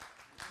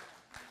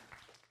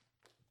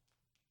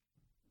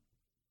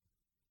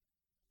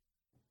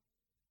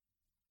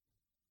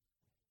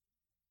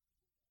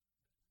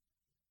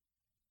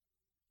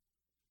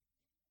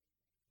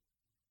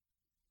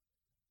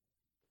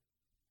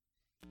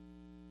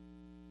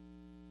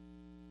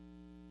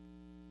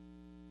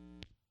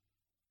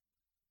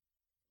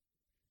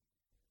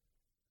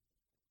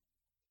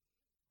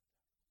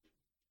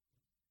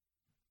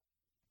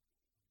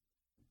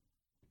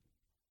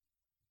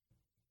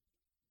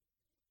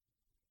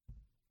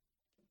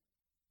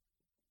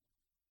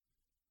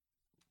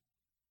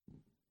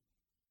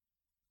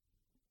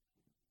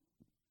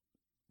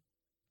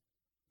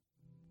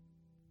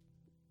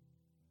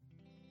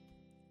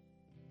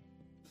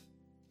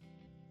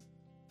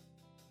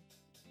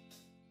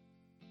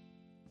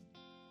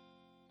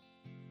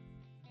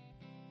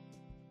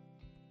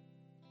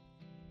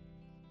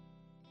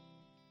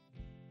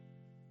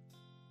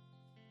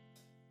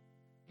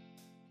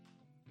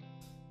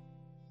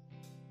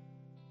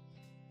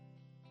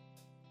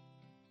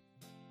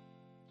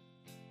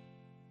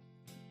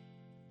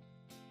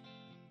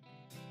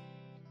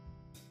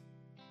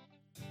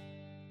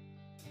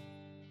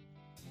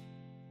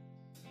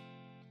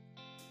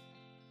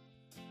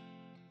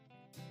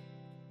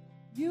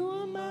 You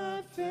are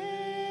my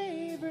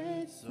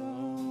favorite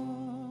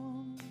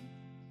song,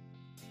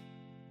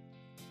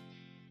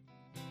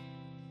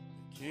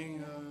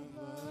 King of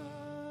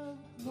love,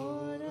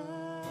 Lord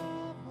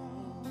of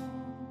all.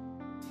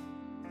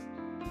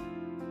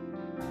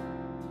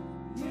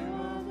 You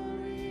are the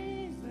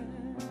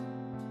reason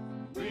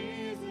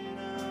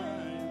I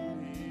am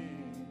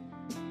here.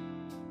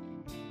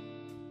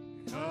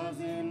 'Cause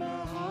in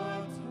my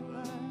heart to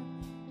life,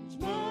 each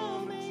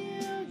moment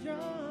you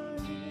draw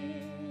near.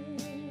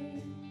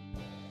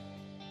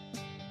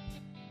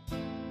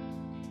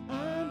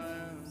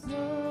 I'm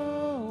so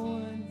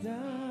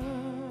undone.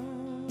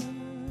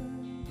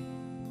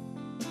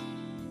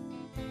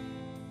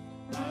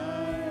 I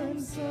am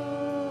so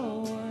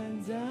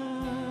undone.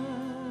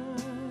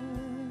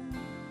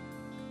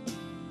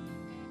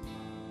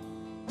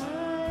 I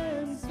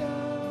am so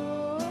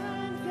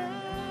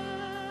undone.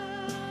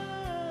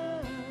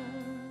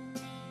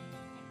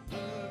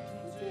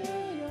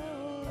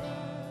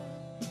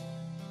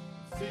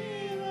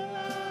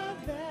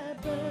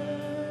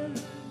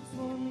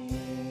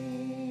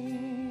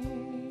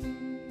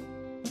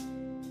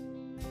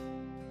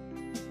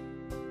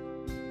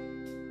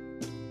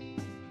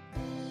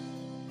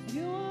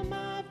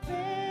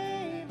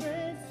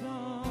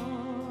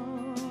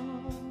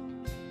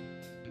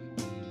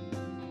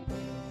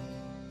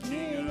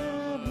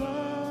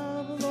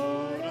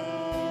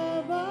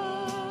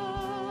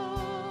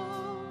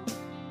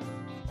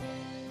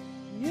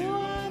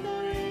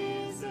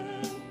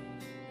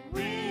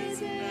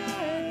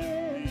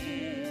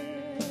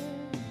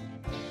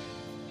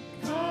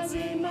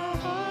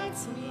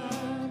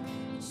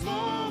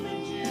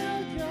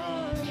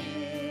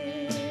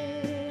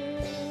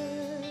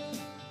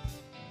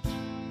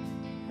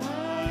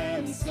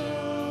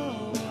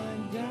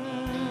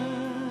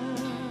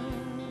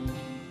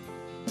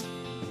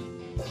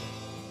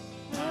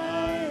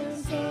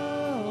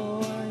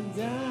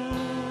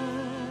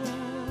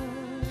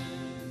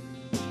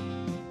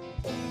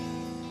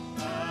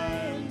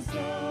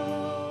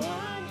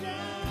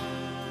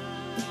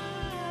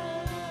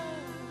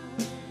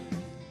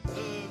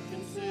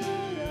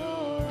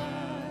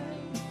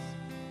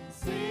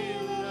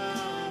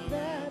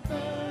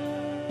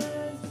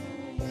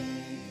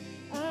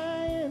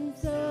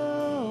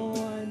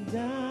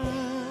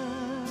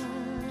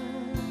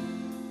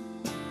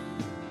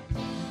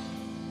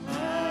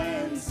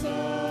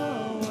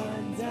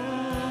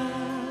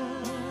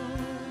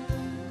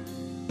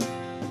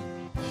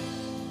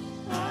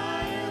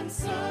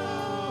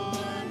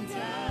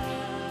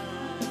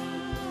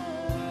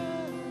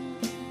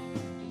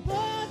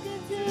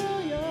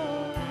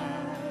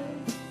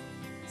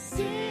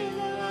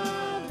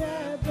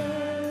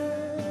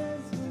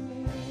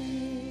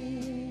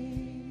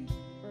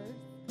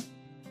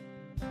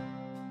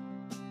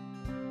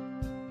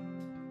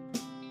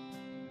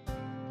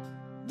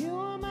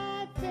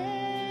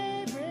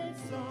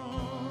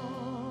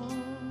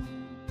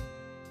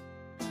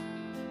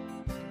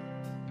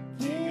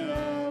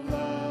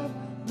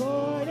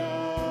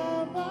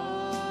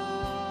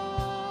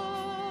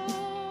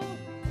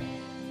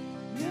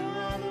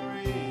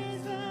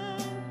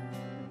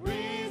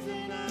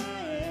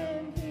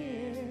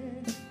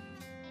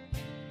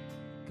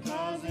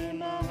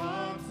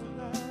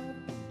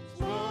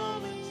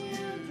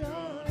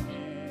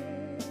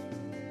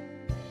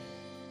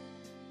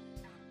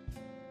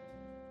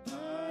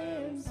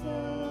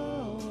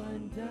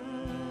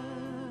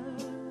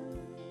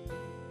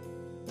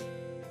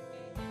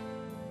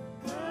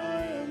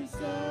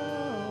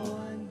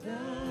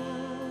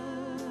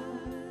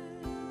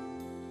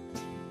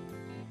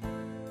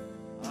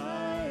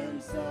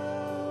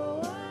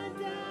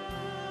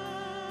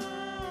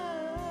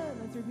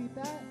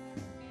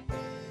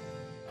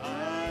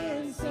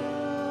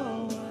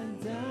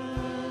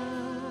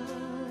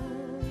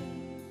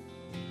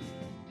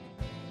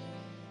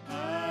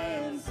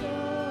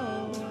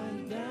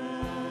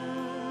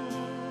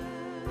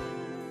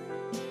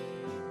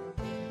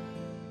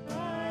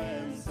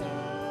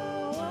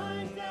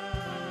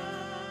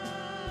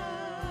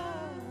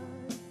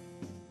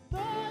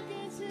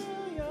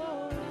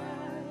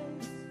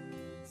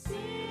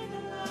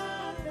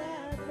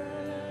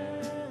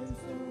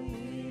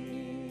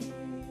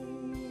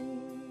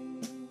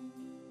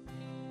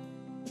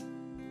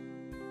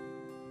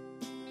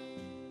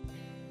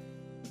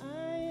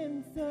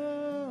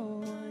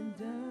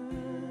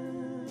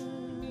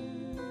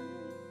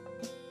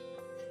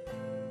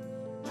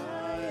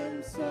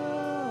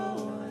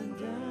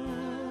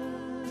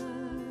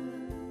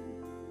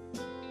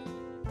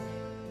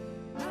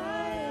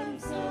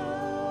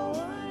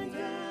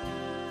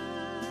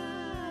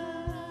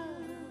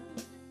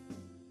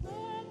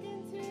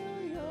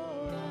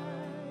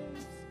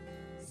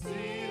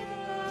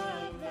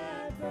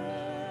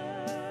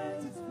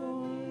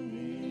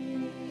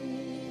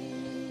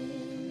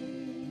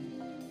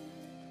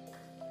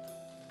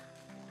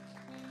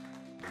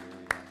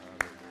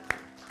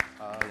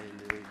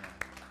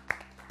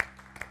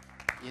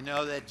 You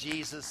know that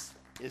Jesus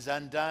is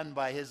undone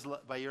by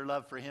your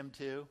love for him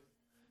too?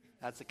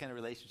 That's the kind of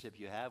relationship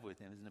you have with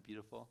him. Isn't it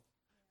beautiful?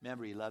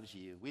 Remember, he loves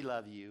you. We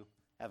love you.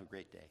 Have a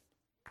great day.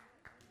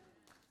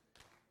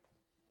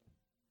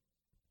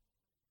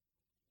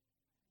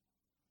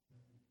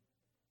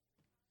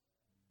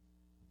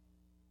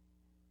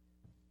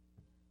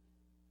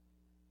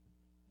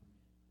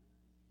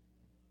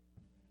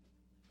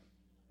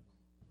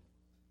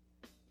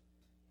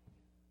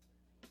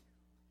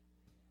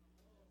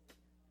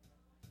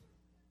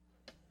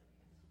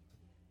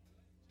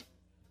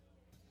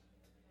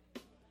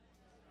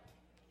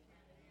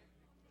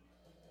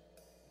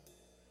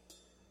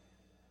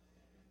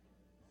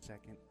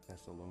 Second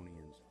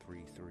Thessalonians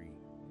 3:3.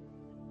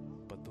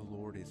 But the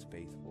Lord is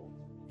faithful,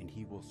 and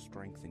he will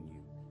strengthen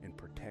you and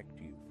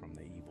protect you from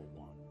the evil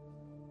one.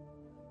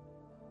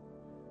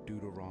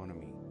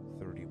 Deuteronomy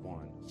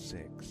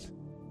 31:6.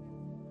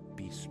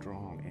 Be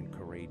strong and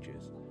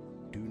courageous.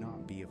 Do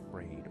not be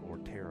afraid or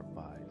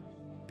terrified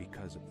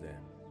because of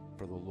them,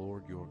 for the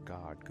Lord your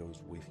God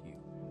goes with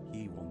you.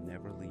 He will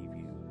never leave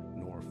you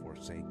nor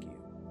forsake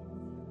you.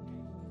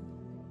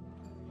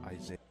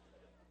 Isaiah.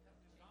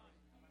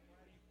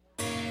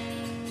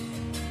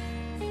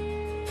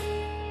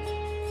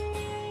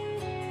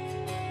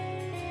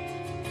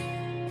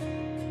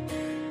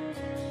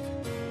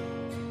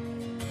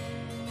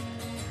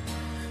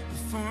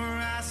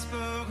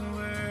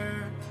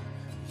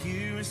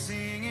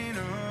 Singing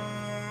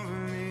over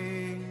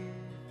me.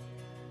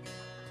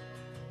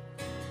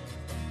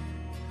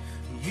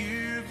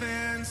 You've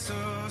been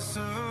so,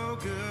 so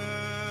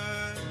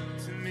good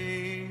to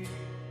me.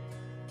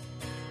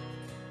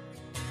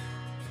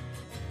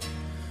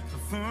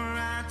 Before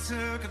I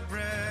took a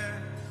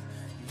breath,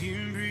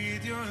 you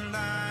breathed your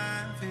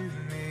life in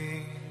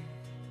me.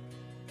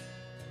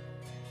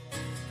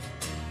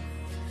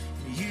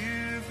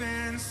 You've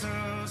been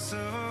so,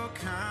 so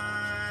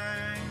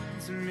kind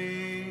to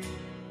me.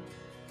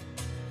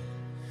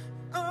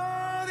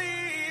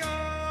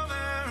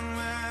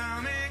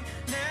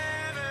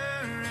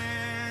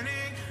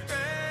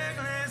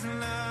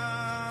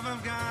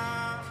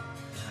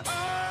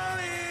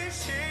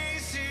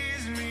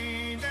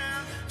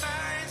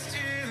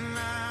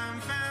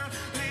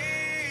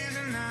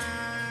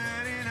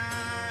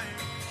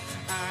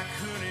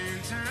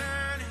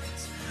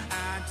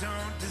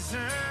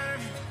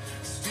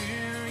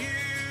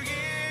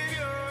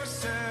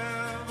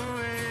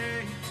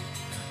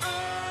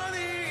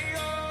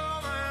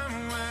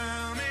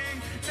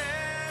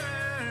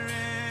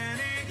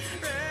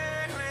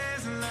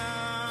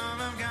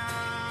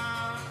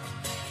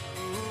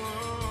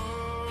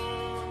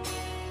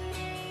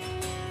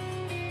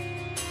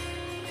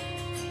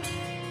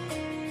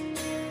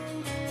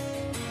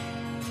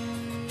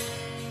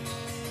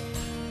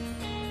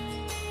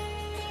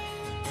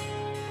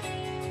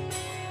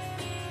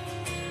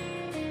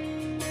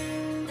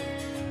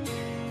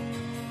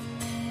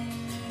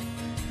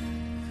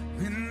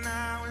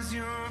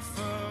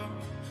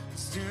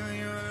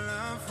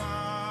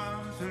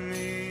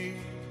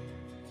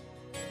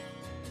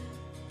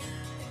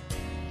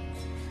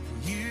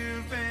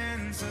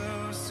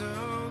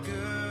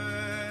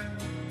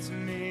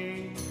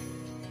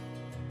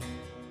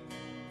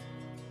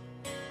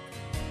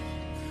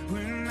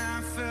 When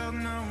I felt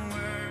no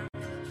worth,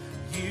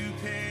 you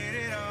paid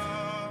it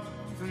all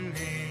for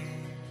me.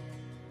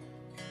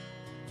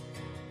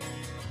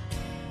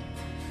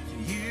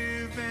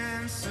 You've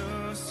been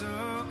so,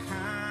 so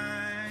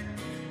kind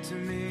to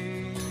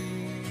me.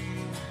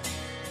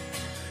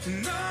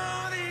 And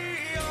all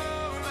the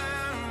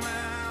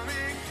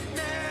overwhelming,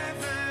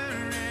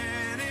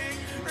 never-ending,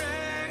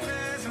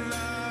 reckless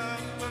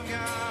love of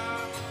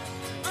God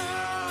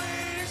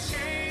always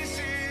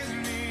chases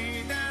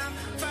me down,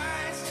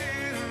 fights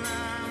till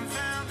I'm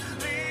found,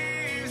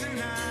 leaves at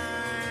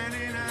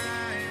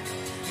 99.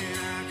 And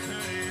I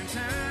couldn't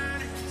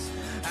turn it,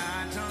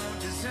 I don't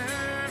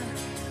deserve it,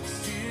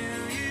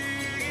 still you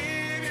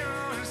give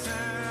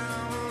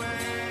yourself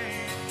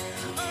away.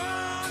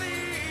 All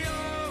the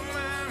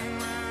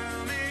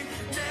overwhelming,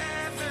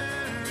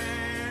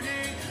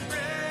 never-ending,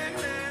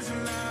 reckless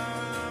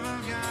love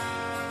of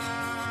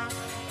God.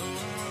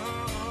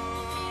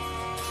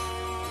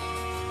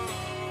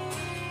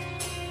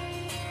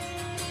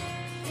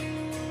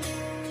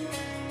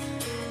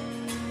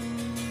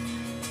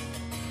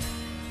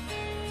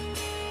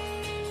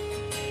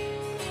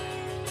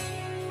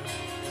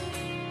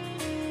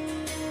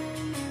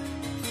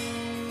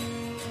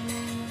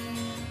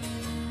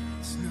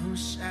 There's no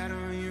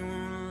shadow you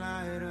won't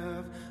light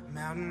up,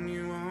 mountain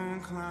you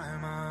won't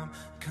climb up,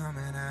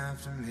 coming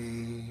after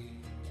me.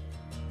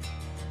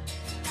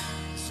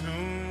 There's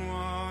no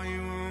wall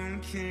you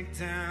won't kick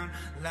down,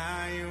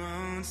 lie you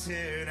won't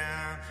tear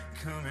down,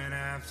 coming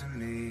after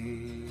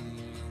me.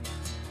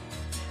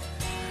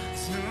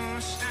 There's no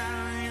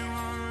shadow you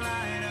won't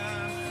light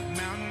up,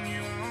 mountain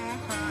you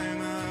won't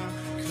climb up,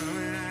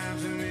 coming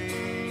after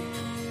me.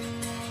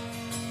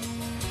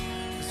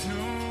 There's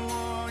no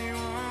wall you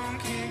won't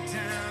kick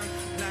down,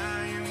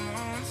 lie you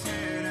won't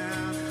tear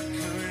down,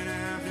 coming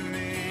after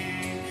me.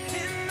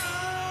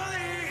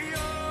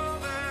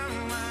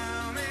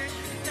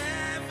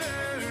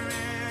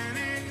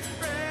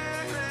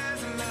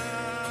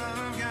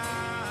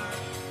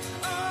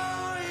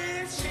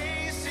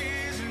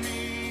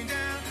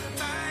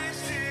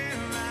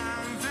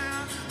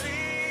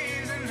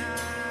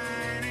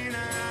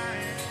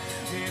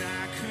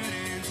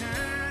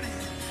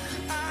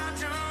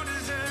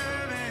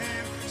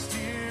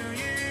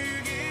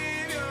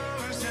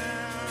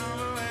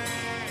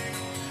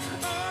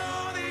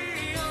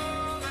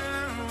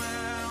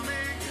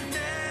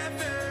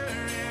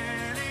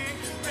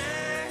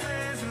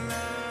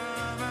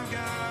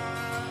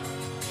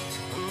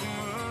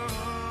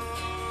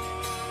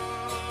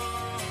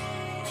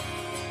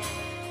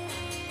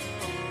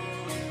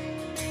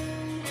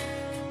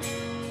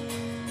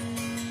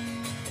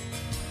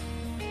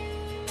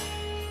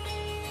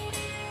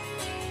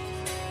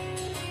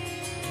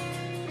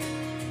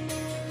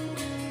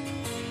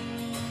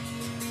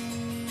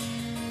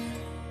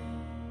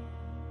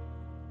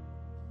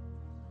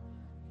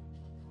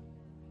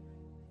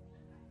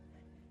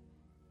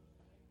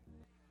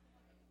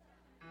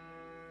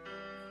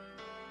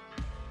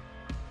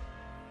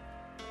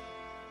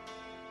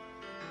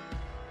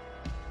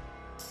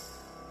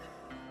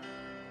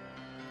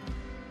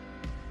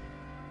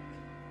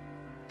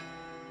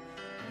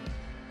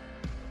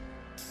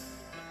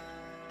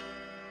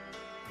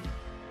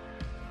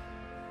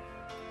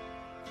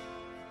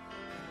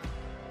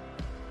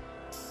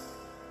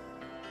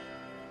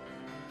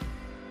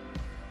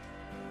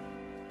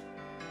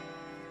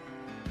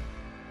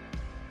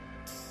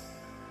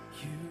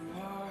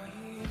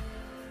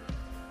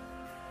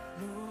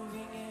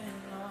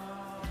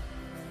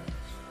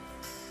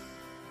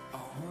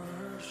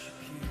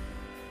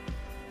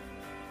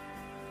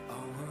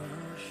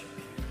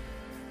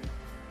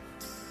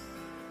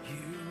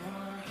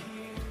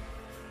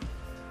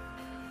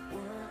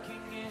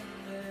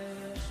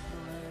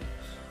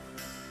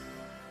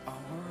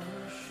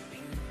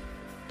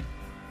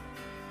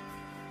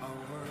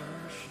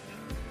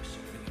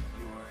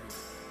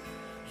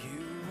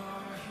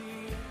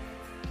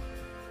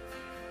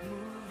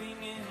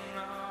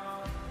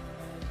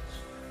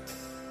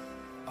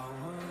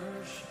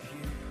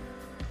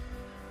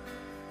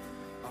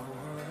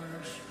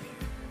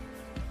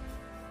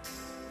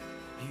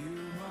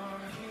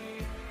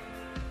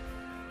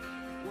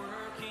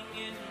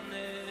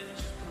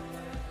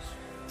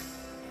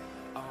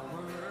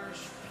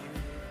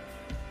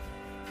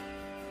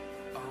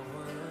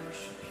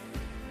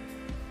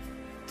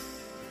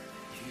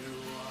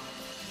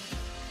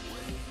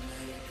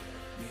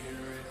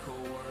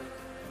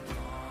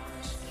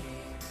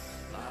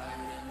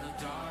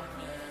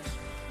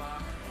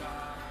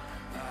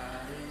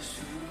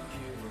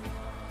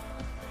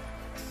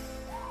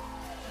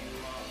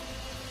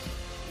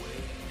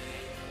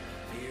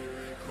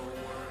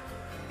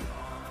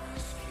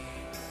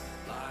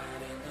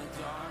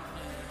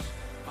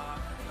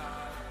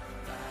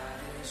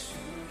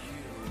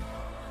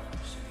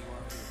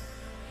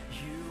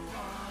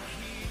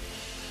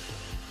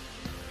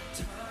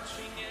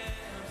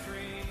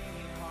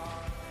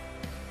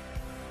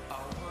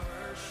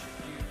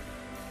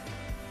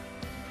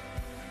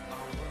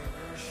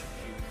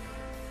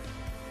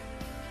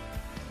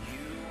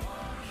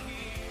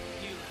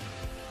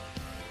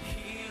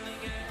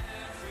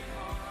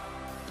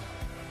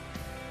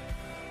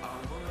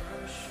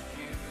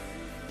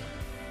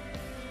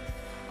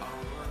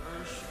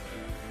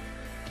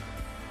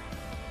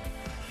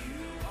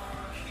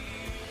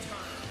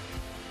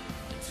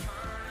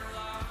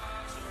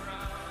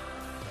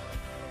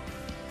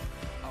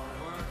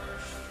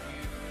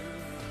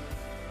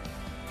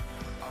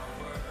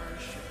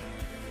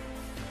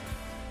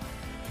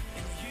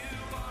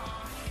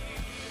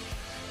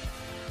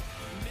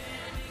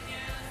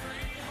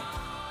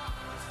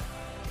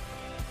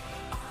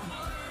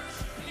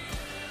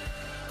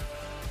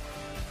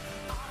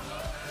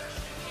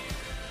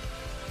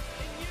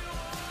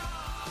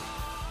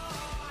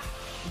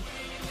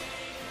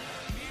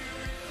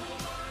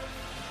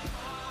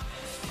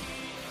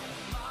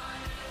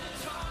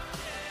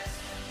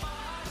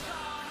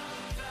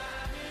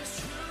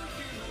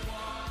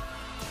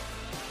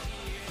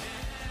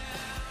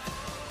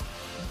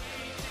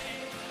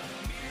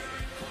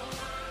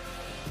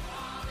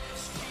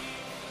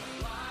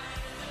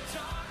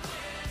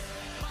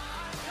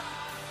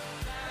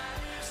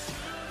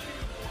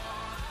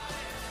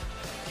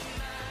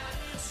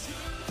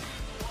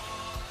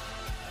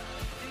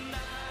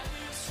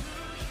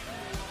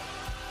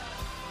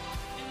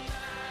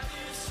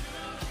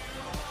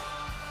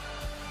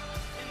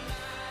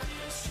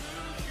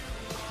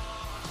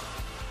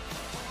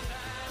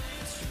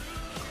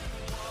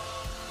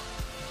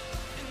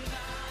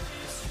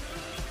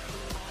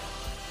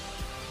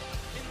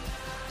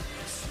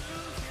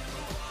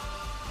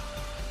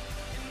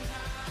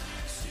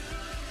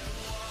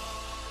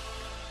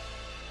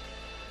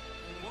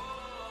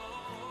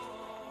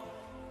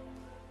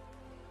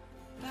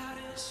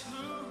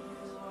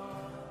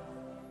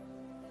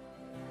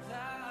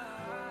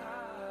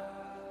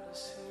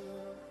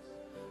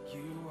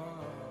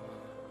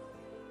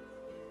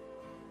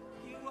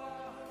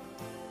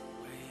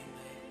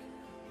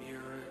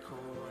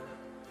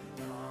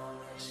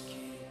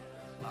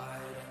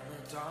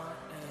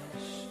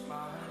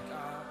 my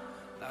God,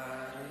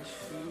 that is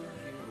who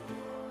you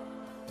are.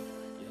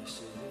 Yes,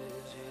 it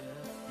is, yeah.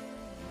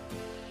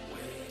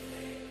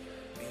 Waymaker,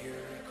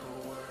 miracle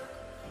work,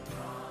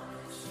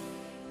 promise.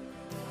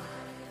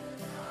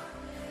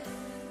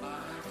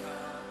 My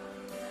God,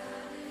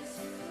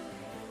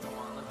 come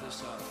on, lift this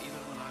up.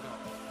 Even when I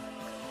don't,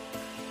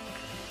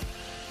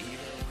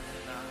 even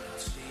when I can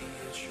see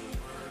that you're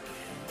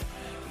working,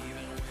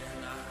 even when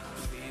I can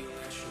feel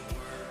that you're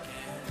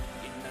working,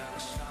 you never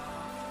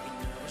stop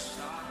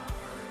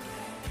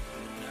working,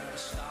 you never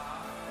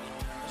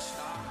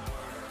stop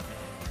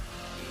working.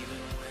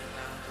 Even when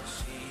I can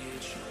see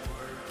that you're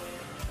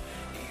working,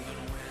 even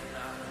when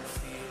I can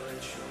feel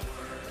that you're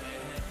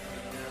working,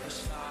 you never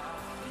stop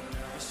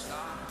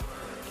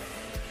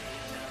working,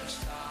 you never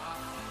stop.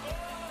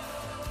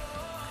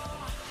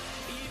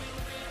 Even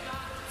when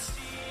I can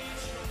see that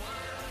you're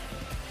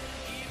working,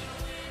 even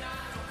when I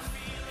can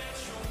feel that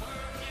you're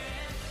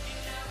working, you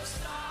never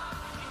stop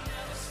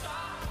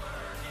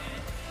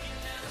working, you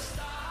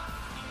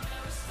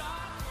never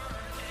stop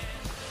working.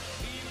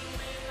 Even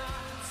when I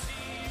can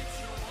see that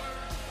you're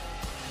working,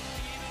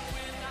 even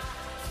when I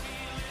can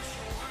feel that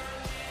you're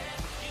working,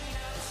 you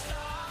never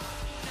stop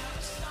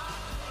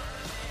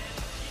working,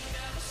 you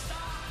never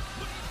stop.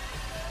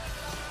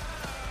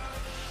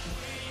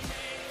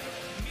 Waymaker,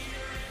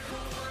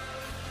 miracle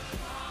worker,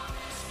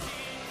 promise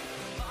keeper,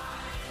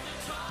 light in the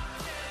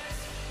darkness,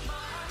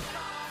 my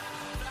God,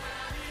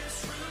 that is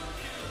who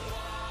you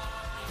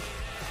are.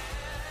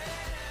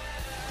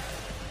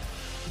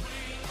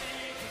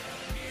 Waymaker,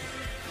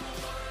 miracle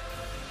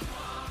worker,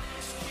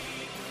 promise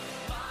keeper,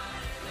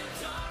 light in the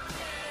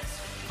darkness,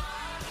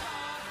 my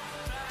God,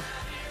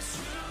 that is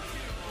who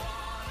you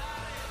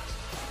are.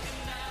 And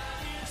that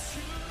is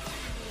who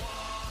you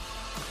are.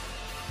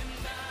 And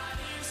that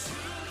is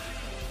who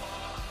you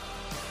are.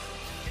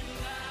 And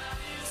that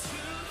is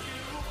who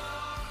you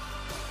are.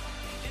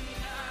 And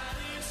that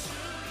is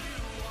who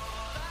you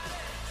are.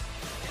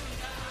 And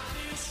that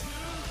is who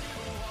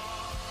you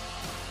are.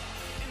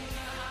 And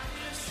that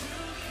is who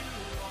you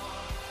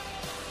are.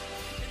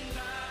 And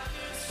that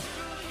is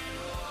who you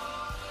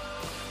are.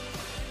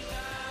 And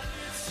that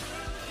is who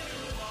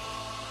you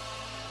are.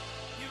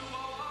 You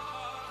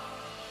are.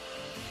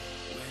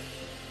 When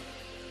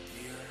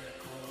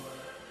miracle,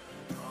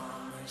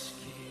 promise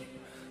keep,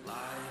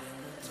 light in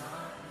the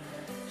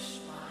darkness,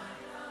 my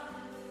God,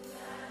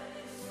 that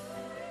is who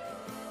you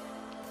are.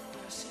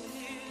 Yes, it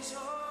is,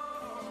 oh.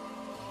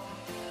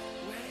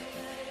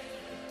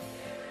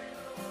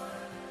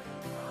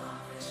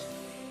 Promise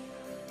keep,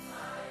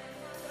 light in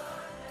the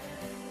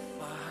darkness,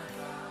 my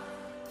God,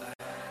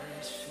 that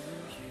is who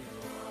you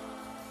are.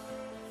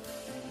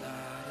 And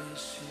that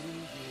is who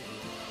you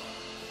are.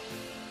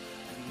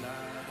 And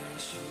that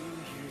is who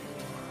you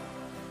are.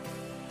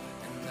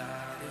 And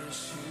that is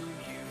who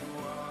you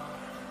are.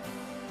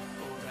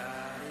 Oh,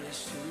 that is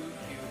who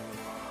you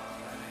are.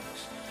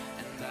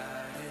 And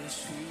that is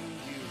who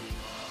you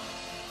are.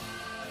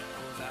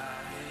 Oh,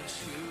 that is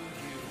who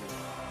you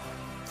are.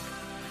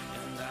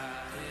 And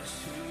that is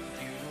who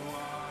you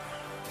are.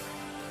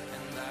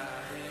 And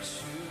that is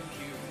who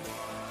you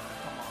are.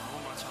 Come on,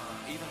 one more time.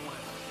 Even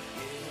when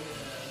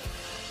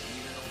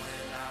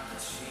I can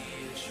see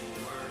that you're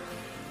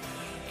working,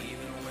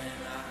 even when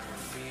I can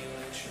feel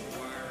that you're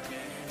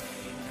working,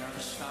 you never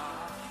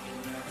stop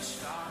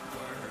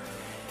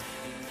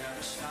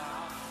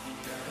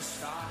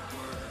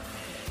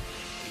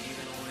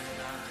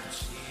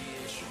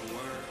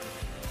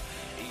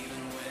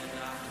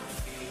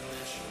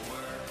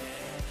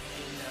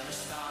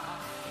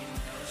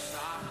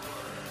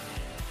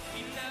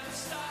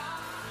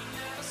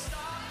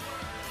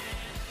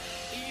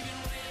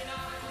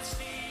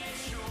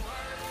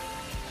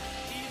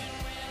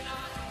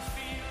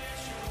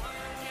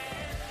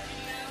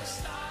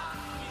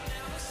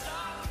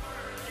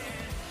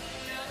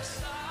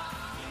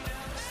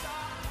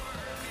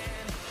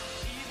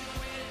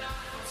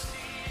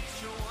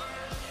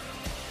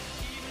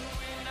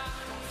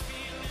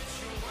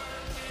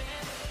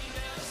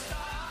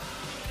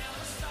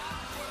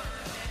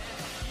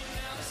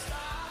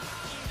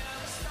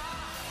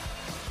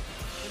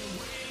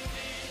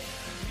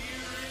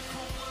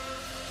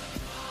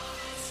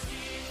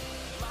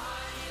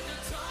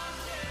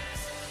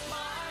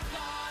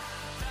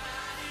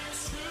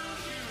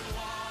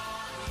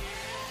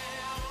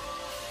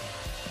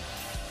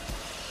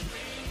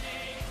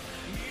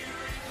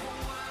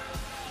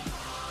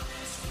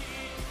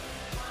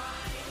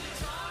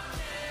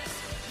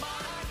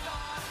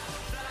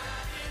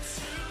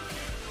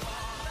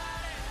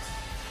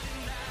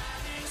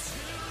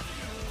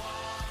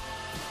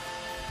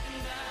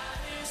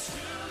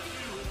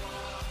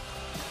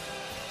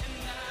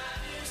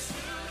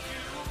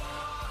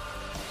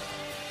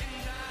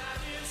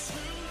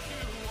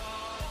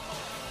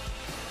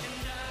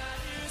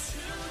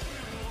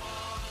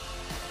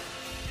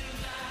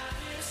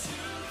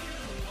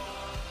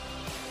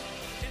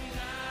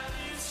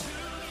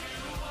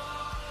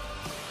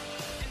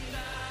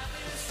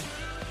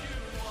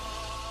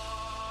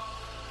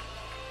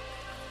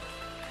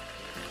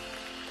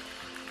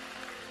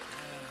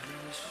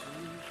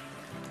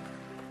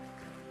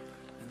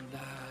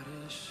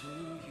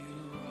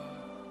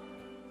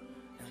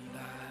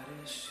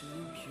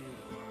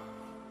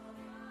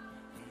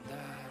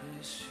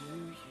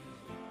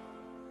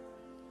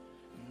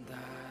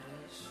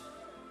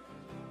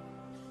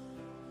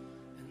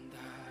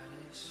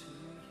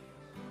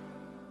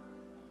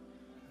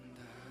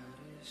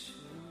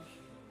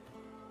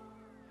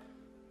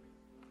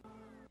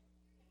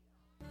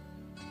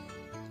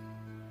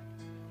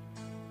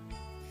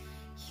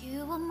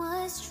You are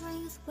my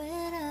strength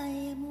when I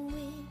am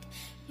weak.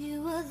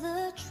 You are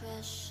the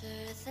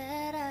treasure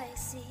that I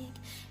seek.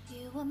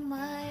 You are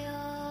my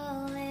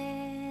all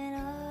in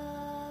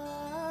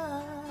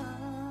all.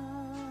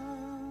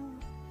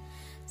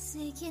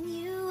 Seeking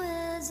you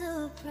as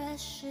a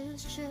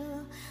precious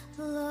jewel,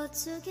 Lord,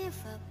 to give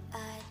up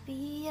I'd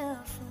be a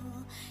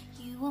fool.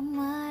 You are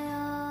my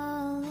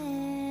all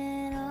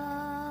in all.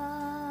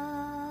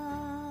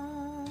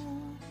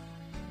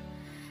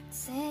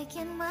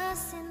 Taking my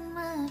sin,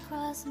 my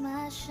cross,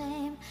 my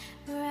shame,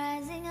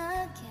 rising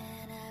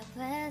again, I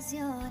bless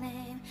your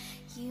name.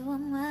 You are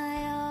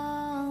my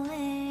all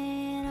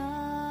in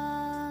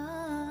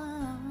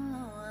all.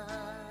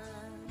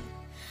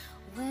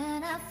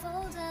 When I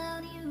fall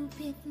down, you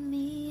pick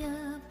me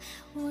up.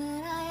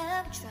 When I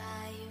am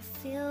dry, you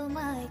fill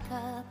my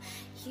cup.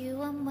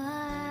 You are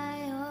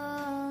my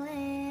all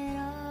in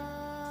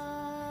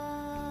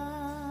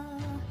all.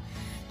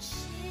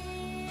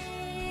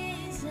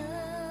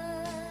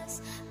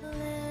 Jesus,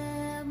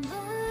 Lamb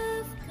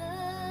of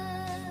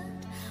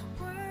God,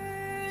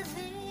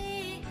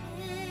 worthy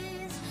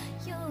is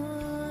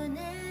your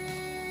name.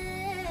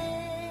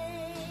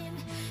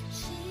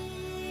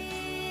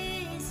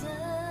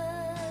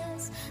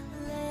 Jesus,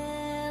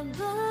 Lamb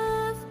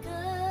of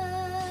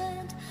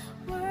God,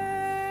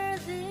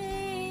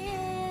 worthy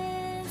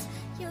is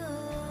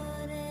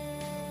your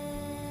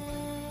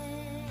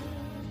name.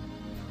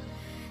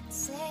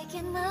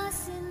 Taking my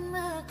sin,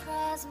 my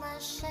cross, my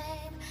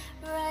shame,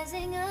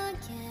 rising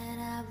again,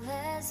 I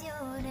bless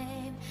your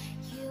name.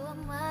 You are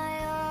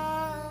my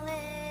all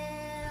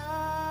in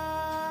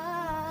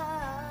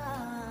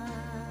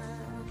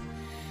all.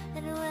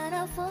 And when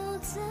I fall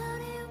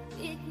down, you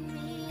pick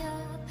me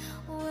up.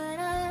 When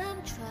I am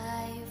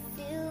dry, you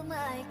fill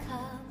my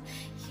cup.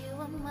 You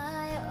are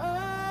my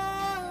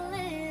all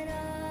in all.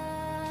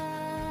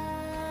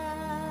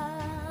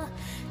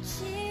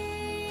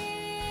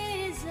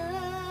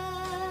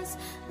 Jesus,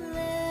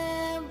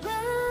 Lamb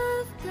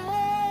of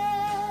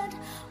God,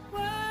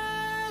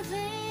 worthy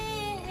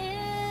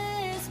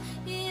is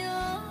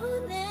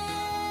your name.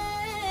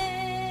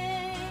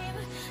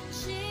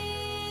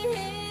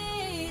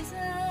 Jesus,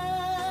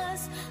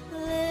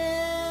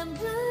 Lamb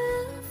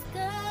of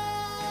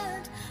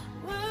God,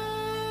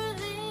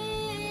 worthy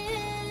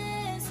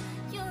is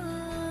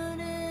your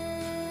name.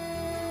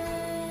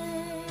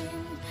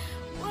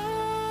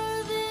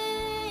 Worthy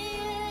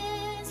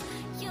is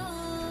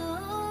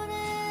your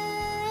name.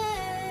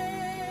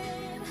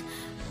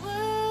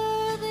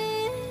 Worthy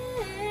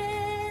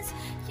is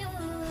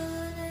your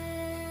name.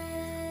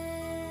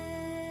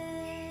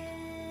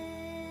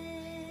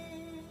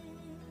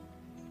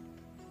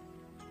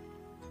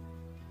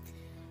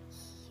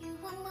 You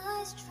are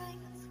my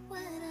strength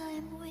when I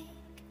am weak.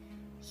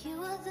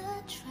 You are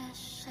the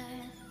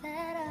treasure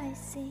that I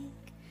seek.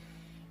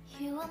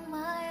 You are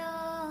my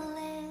all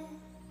in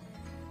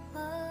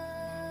all.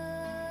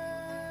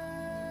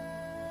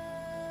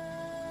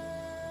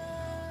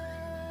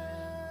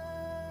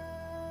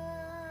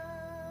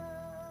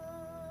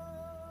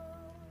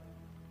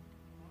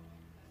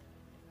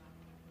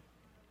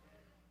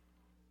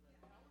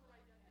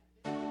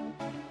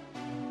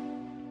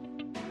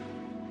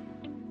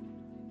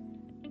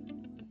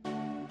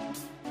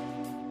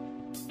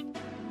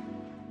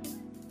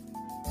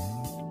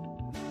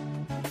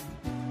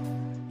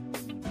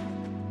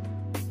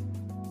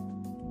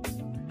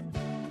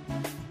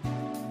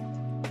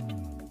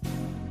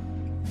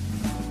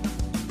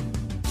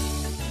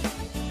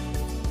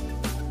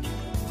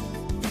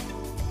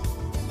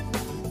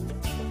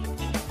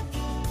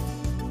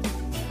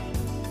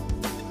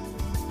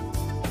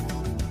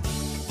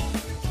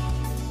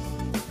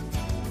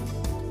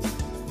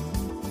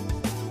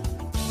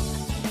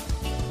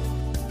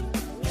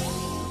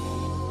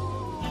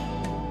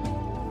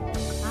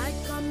 I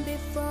come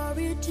before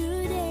you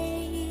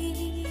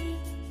today,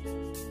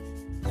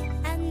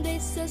 and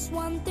this is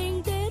one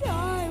thing that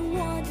I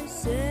want to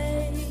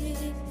say.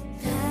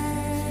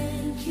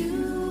 Thank you,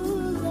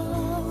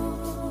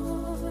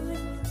 Lord.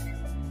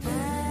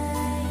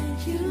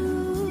 Thank you,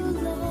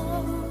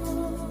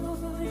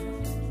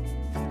 Lord,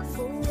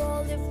 for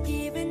all you've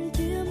given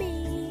to me,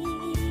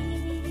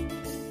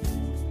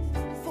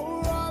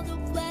 for all the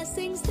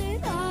blessings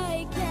that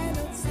I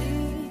cannot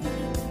see.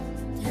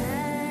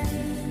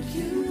 Thank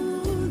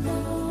you,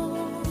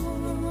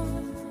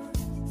 Lord.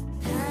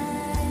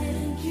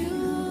 Thank you,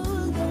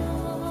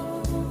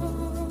 Lord.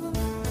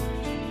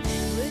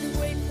 With a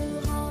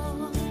grateful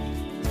heart,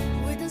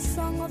 with a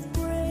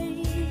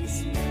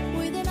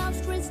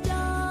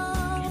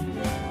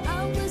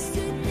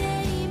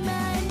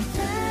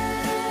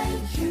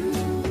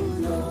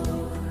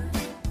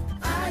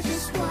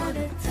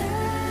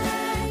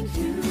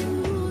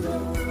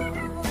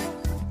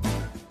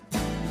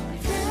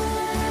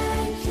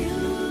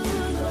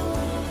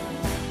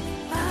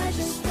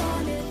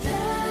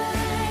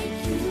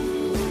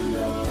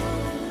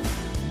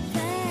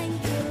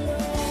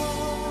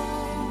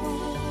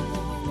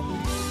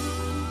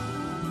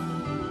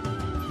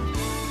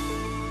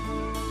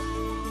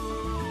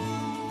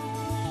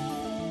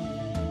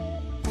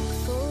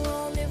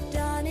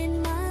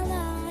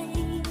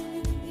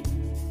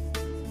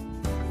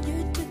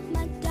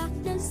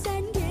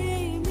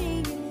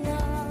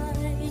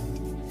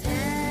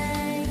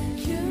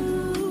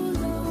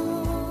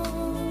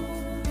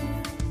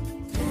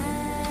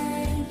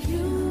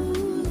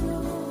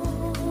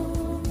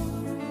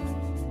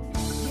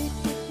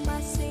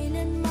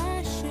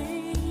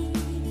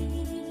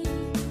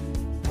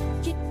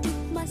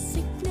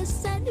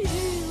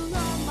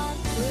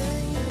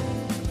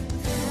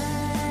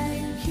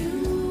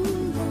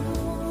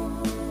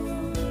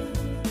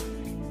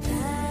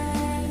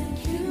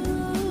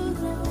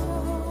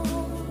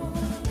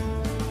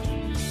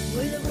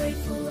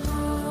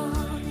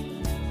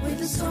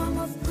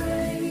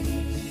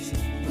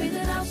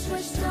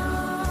superstar.